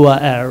poor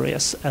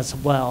areas as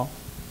well.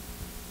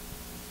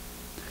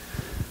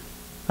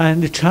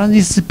 And the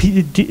Chinese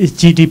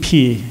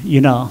GDP,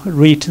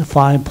 reached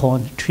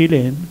 5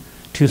 trillion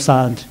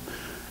 2000,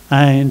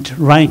 and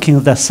ranking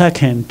the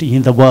second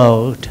in the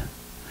world.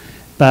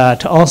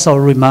 But also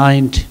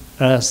remind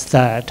us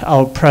that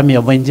our Premier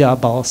Wen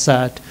Jiabao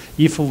said,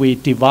 if we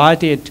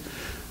divided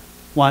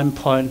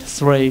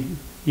 1.3,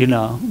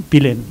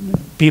 billion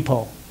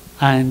people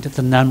and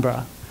the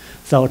number,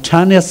 so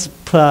China's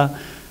per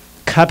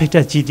capita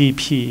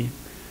GDP,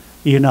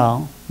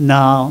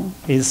 now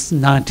is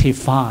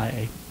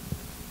 95,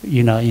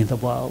 in the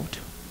world.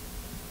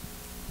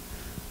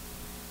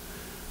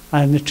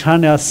 And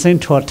China's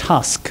central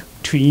task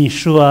to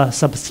ensure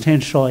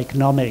substantial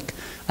economic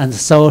and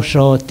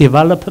social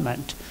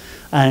development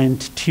and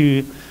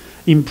to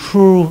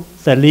improve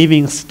the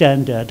living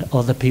standard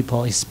of the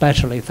people,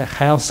 especially the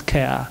health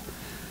care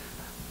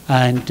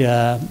and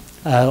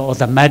or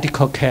the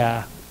medical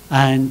care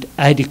and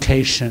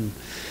education.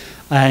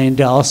 And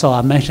also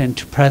I mentioned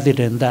to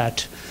President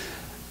that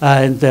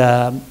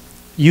the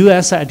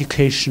US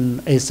education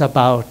is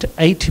about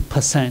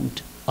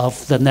 80%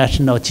 of the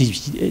national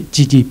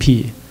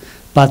GDP.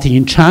 But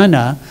in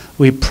China,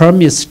 we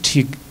promised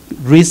to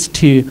raise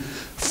to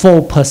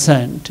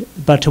 4%,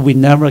 but we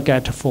never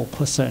get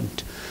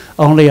 4%.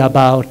 Only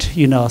about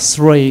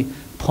 3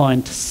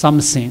 point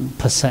something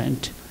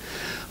percent.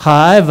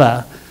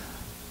 However,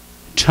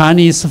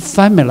 Chinese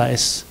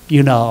families,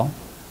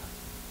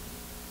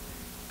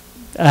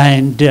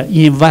 and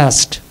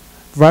invest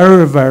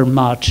very, very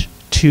much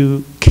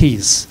to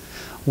kids,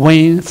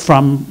 when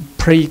from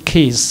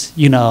pre-kids,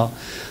 and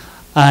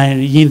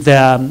in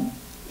they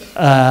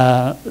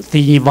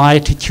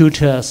invite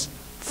tutors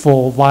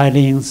for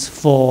violins,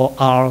 for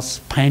arts,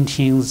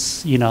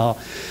 paintings,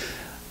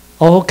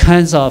 all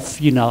kinds of,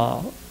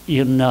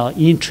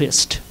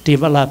 interest,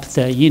 develop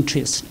their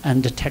interest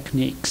and the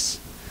techniques.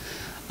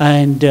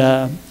 And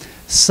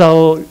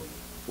so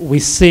we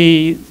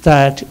see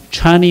that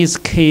Chinese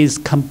kids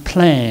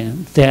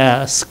complain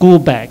their school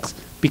bags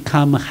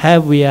become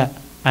heavier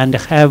and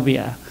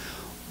heavier.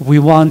 We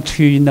want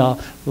to,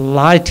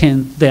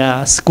 lighten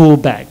their school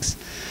bags.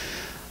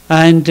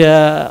 And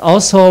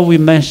also I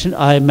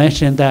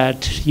mentioned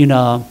that,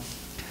 in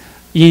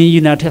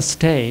United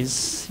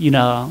States,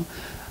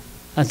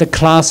 the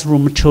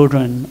classroom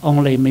children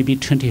only maybe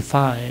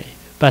 25,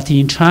 but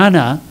in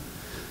China,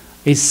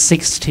 it's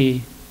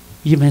 60,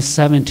 even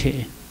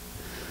 70.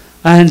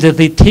 And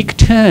they take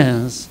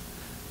turns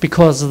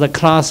because the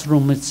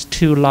classroom is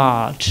too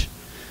large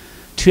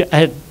to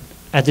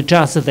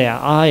adjust their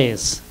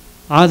eyes.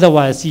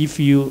 Otherwise, if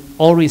you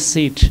always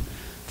sit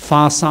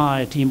far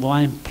side in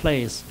one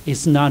place,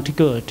 it's not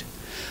good.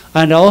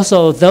 And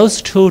also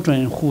those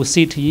children who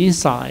sit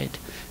inside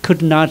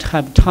could not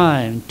have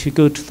time to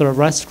go to the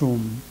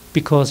restroom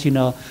because,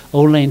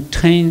 only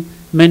 10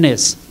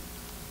 minutes,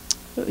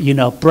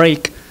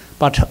 break,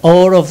 but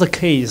all of the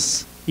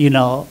kids,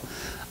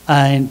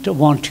 and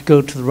want to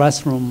go to the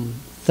restroom,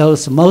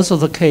 most of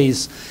the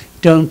kids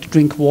don't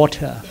drink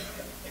water.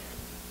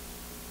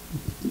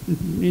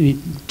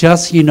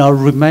 Just,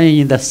 remain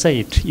in the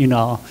seat,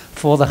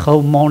 for the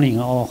whole morning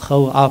or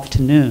whole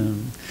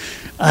afternoon.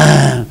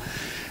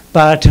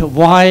 But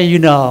why,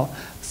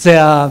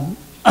 their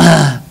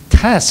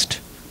test,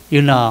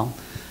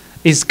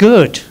 is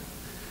good.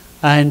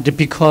 And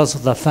because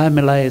of the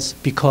families,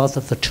 because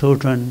of the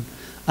children,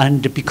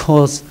 and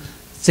because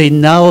they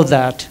know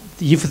that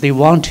if they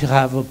want to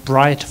have a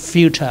bright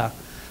future,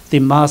 they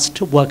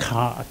must work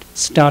hard,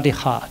 study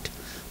hard.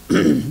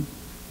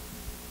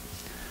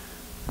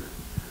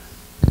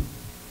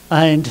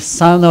 And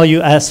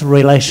Sino-US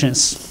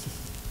relations.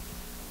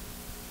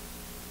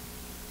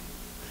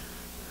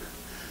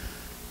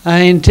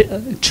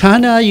 And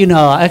China,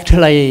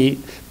 actually,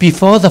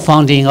 before the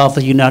founding of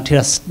the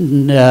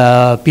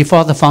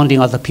before the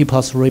founding of the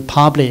People's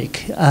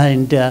Republic,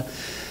 and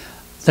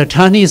the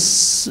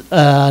Chinese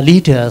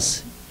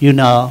leaders,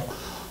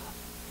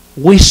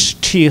 wish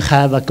to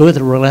have a good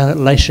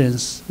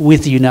relations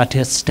with the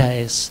United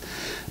States.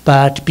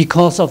 But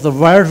because of the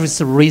various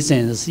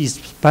reasons,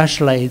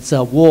 especially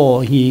the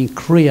war in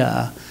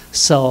Korea,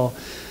 so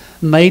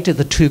made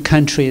the two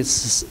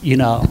countries,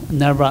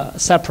 never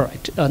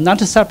separate,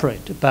 not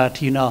separate, but,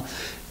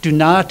 do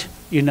not,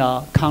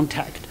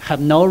 contact,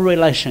 have no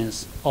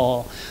relations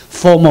or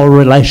formal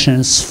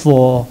relations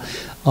for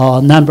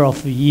a number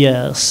of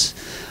years.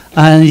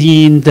 And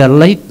in the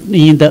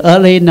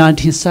early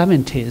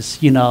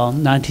 1970s,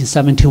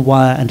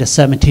 1971 and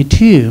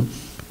 72,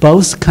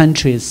 both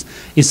countries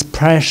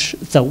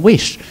expressed the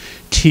wish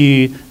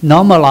to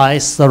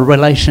normalize the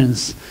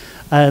relations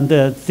And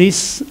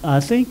this, I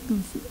think,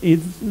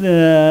 is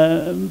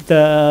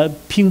the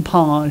ping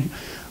pong,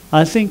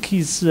 I think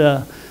is,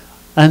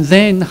 and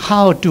then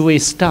how do we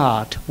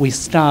start? We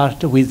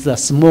start with the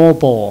small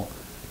ball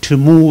to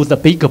move the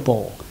bigger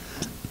ball.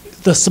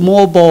 The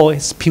small ball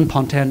is ping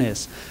pong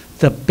tennis.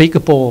 The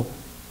big ball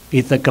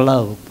is the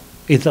globe,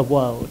 is the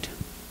world.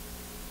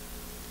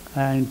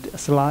 And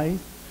slide.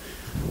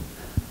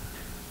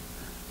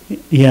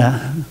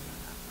 Yeah,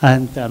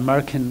 and the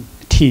American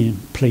team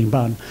playing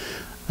ball.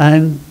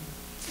 And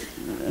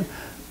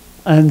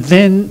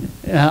then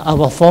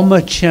our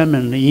former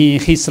chairman in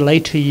his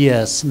later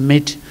years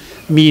meet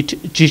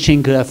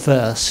Kissinger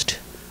first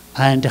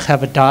and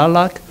have a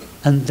dialogue,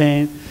 and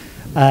then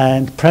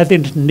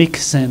President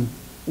Nixon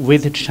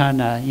with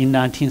China in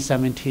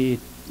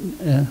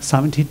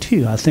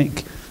 1972, I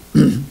think.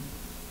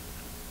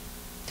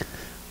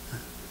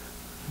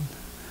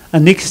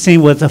 And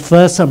Nixon was the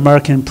first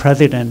American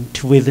president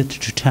to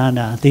visit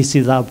China. This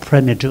is our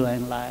President Zhou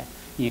Enlai.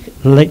 In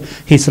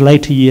his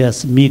later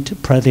years,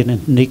 meet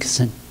President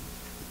Nixon.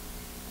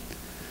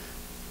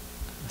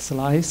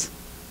 Slides.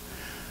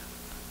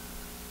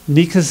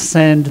 Nixon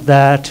said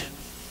that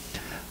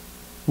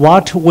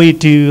what we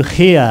do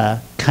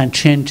here can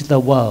change the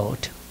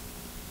world.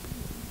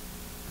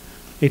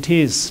 It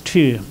is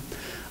true.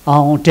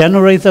 On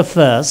January the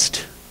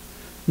 1st,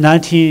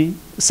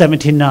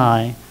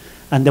 1979,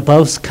 and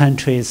both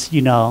countries,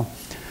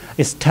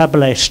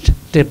 established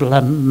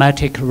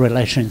diplomatic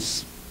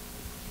relations.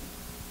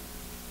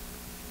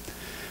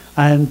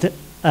 And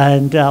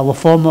our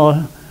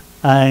former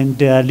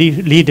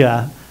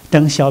leader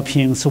Deng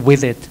Xiaoping's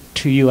visit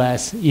to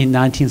U.S. in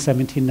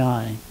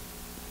 1979.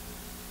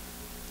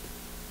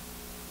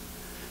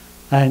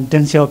 And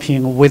Deng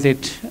Xiaoping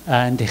visit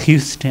and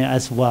Houston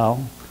as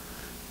well.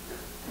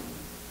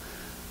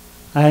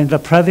 And the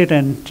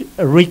President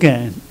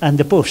Reagan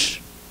and Bush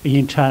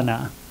in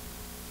China.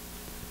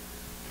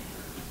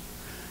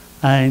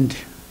 And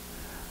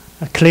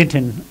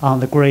Clinton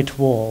on the Great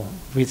Wall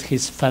with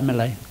his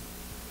family.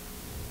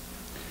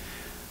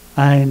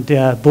 And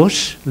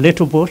Bush,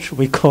 little Bush,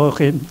 we call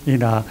him,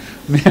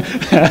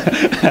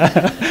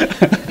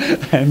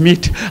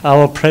 meet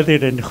our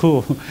president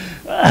who,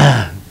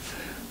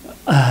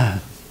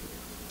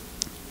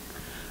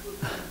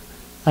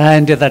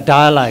 and the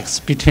dialogues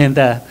between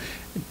the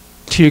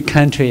two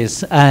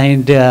countries.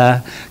 And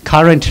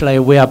currently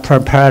we are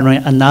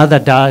preparing another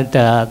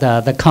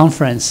the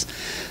conference.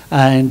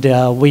 And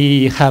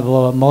we have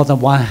more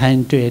than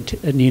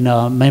 100,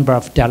 member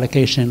of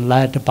delegation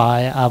led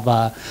by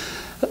our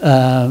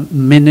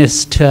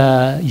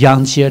Minister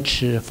Yang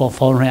Jiechi for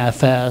Foreign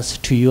Affairs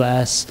to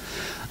U.S.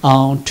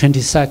 on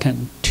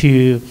 22nd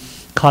to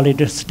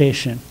College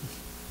Station.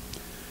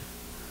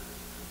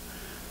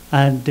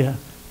 And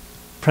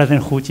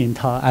President Hu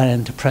Jintao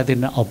and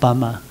President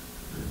Obama.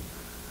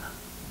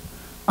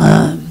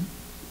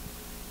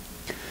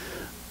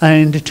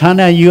 And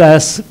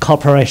China-U.S.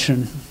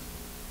 cooperation.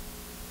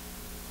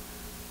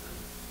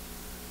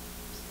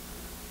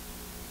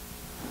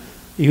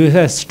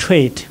 U.S.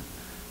 trade,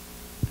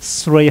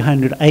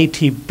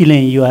 $380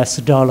 billion US.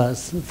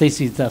 This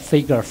is the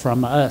figure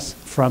from us.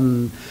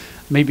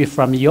 Maybe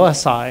from your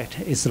side,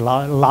 it's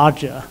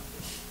larger.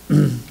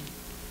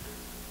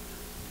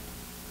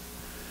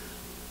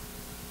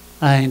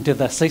 And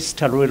the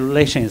sister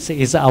relations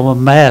is our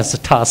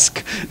math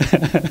task.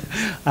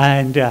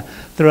 And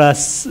there are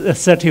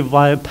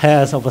 31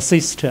 pairs of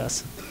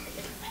sisters.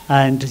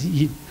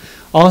 And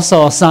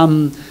also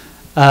some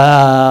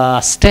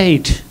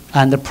state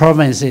and the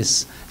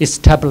provinces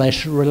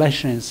establish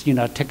relations,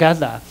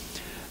 together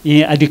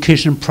in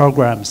education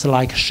programs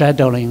like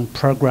shadowing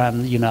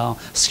program,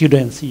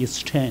 students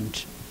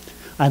exchange,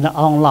 and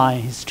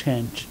online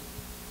exchange.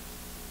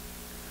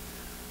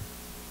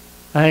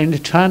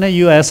 And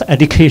China-U.S.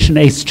 education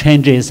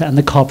exchanges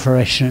and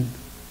cooperation.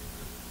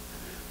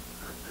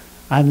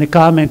 And the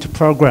government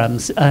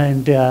programs,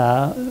 and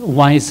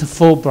one is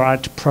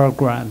Fulbright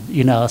program,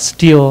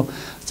 still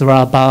there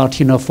are about,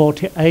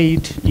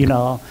 48,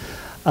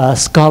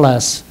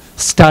 scholars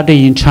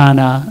study in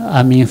China,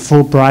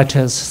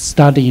 Fulbrighters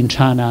study in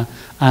China,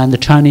 and the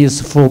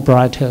Chinese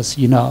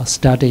Fulbrighters,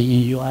 study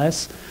in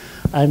U.S.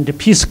 And the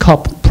Peace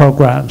Corps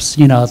programs,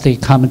 they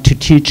come to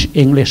teach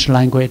English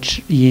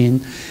language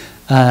in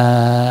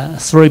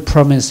 3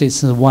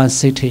 provinces and 1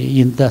 city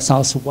in the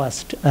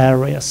southwest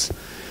areas.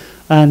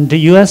 And the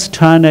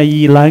U.S.-China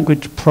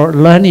e-language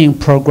learning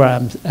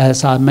program,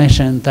 as I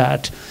mentioned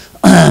that,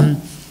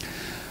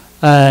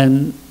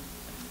 and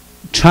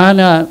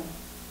China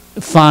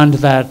found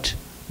that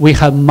we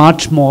have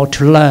much more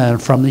to learn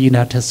from the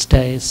United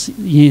States.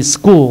 In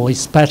school,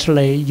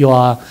 especially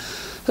your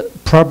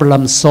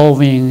problem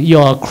solving,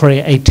 your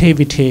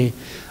creativity,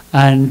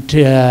 and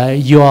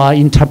your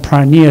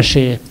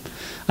entrepreneurship,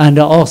 and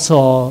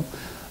also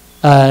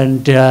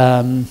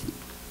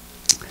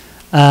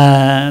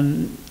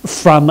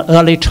from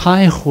early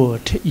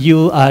childhood,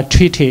 you are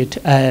treated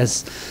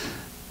as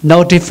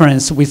no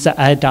difference with the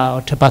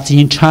adult. But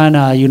in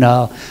China,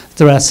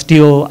 there are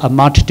still a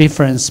much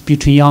difference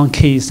between young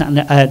kids and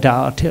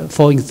adult.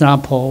 For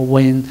example,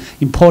 when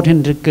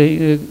important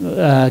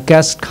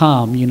guests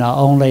come,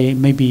 only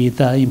maybe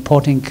the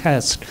important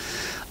guest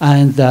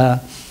and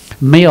the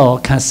male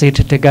can sit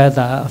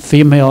together,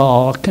 female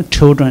or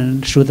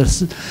children should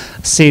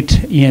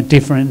sit in a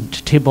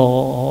different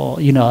table,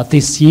 or,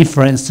 this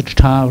influences the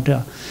child.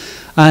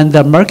 And the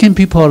American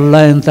people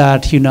learn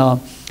that,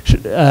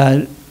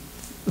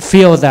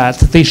 feel that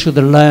they should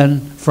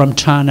learn from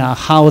China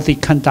how they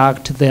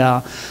conduct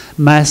their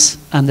math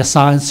and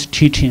science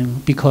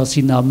teaching, because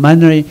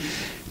many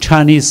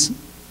Chinese,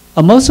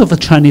 most of the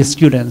Chinese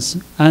students,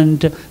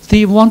 and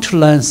they want to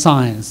learn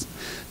science.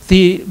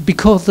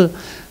 Because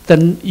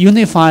the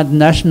unified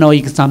national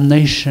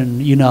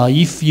examination,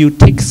 if you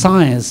take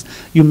science,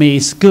 you may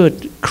it's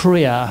good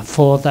career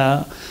for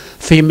the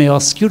female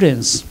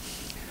students.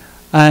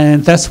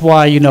 And that's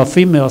why,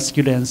 female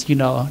students,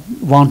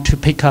 want to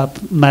pick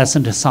up math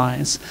and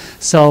science.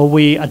 So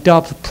we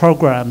adopt a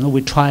program.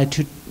 We try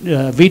to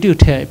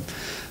videotape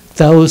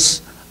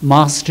those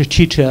master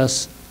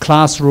teachers'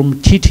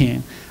 classroom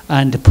teaching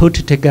and put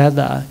it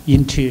together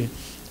into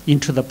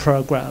the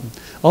program.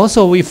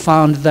 Also, we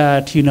found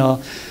that, you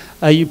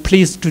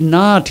please do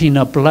not,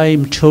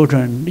 blame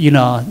children.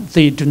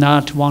 They do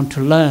not want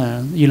to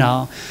learn,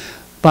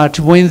 But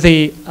when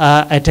they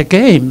are at a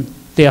game,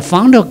 they are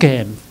fond of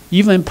game.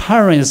 Even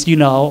parents,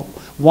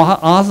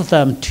 ask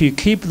them to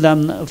keep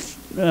them,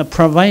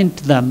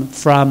 prevent them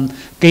from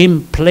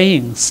game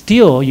playing.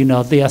 Still,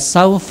 they are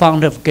so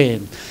fond of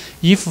game.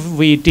 If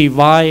we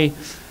develop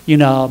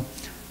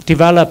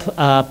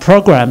a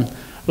program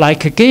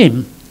like a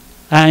game,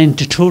 and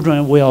the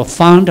children will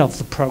fond of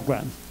the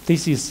program.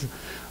 This is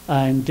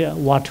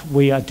what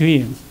we are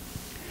doing.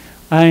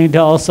 And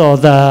also,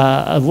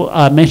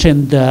 I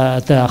mentioned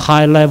the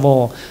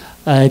high-level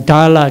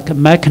dialogue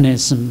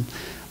mechanism.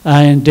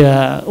 And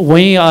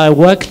when I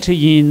worked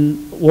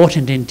in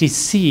Washington,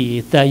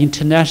 D.C., the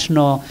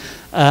international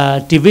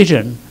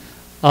division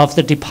of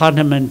the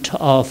Department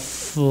of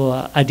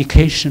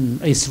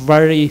Education is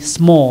very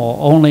small,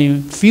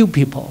 only few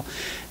people.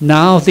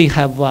 Now they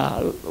have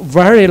a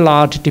very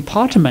large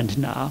department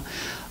now.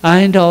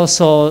 And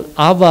also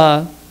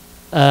our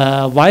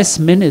Vice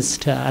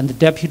Minister and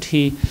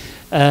Deputy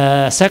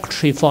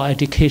Secretary for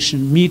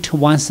Education meet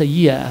once a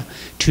year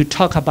to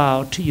talk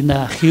about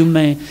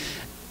human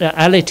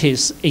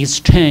realities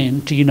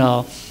exchange,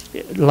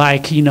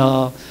 like,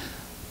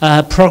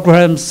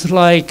 programs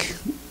like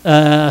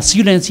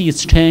students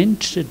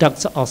exchange.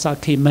 Dr.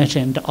 Osaki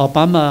mentioned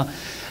Obama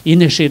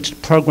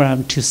initiated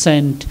program to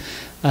send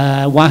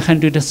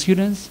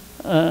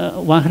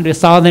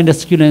 100,000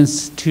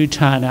 students to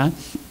China.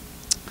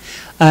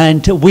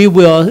 And we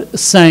will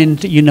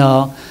send,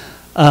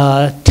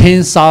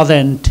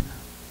 10,000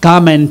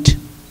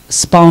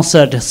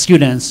 government-sponsored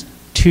students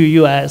to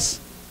U.S.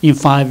 in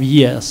 5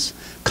 years.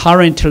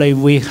 Currently,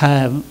 we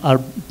have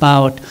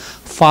about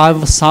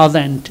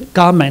 5,000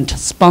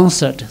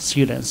 government-sponsored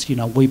students.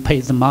 We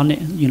pay the money,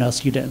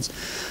 students.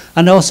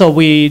 And also,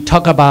 we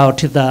talk about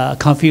the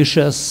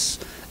Confucius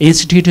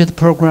Institute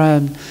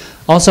program.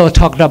 Also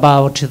talked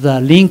about the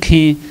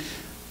Lincoln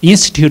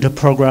Institute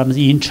programs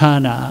in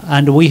China.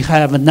 And we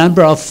have a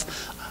number of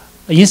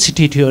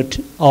institute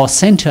or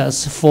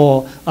centers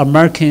for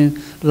American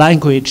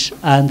language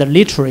and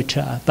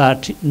literature,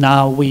 but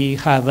now we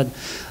have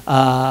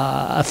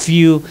a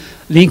few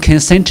Lincoln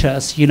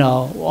centers,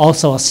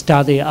 also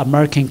study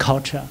American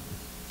culture.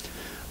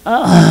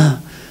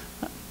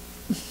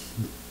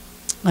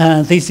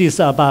 This is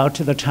about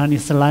the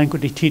Chinese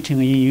language teaching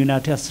in the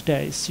United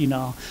States.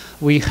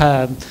 We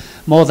have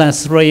more than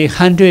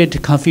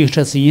 300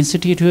 Confucius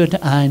Institute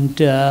and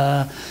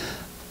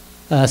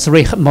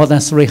more than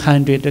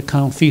 300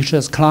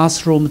 Confucius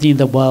classrooms in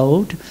the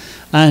world,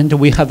 and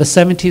we have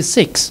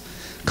 76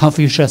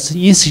 Confucius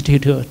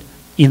Institute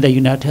in the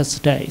United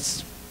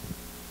States.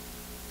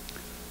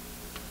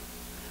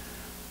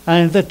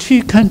 And the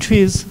two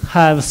countries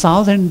have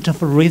thousands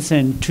of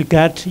reasons to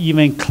get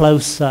even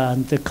closer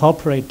and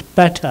cooperate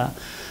better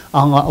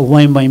on a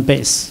win-win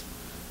basis.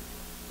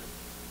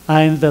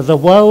 And the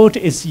world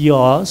is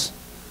yours.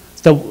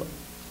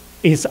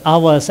 Is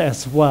ours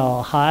as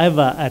well.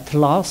 However, at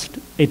last,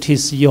 it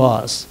is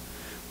yours.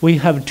 We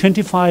have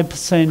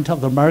 25% of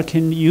the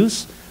American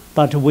youth,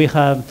 but we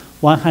have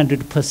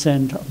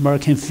 100%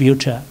 American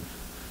future.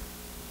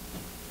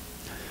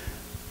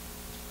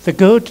 The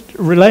good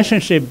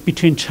relationship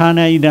between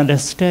China and the United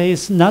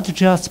States not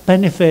just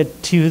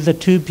benefit to the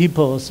two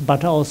peoples,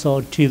 but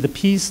also to the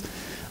peace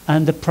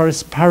and the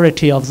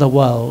prosperity of the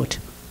world.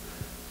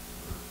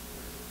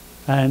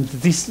 And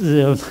this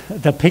is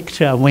the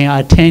picture when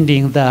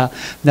attending the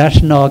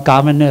National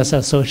Governors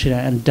Association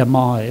in Des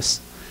Moines.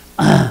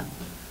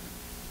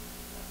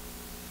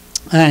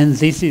 And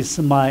this is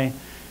my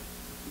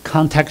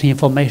contact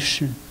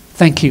information.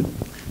 Thank you.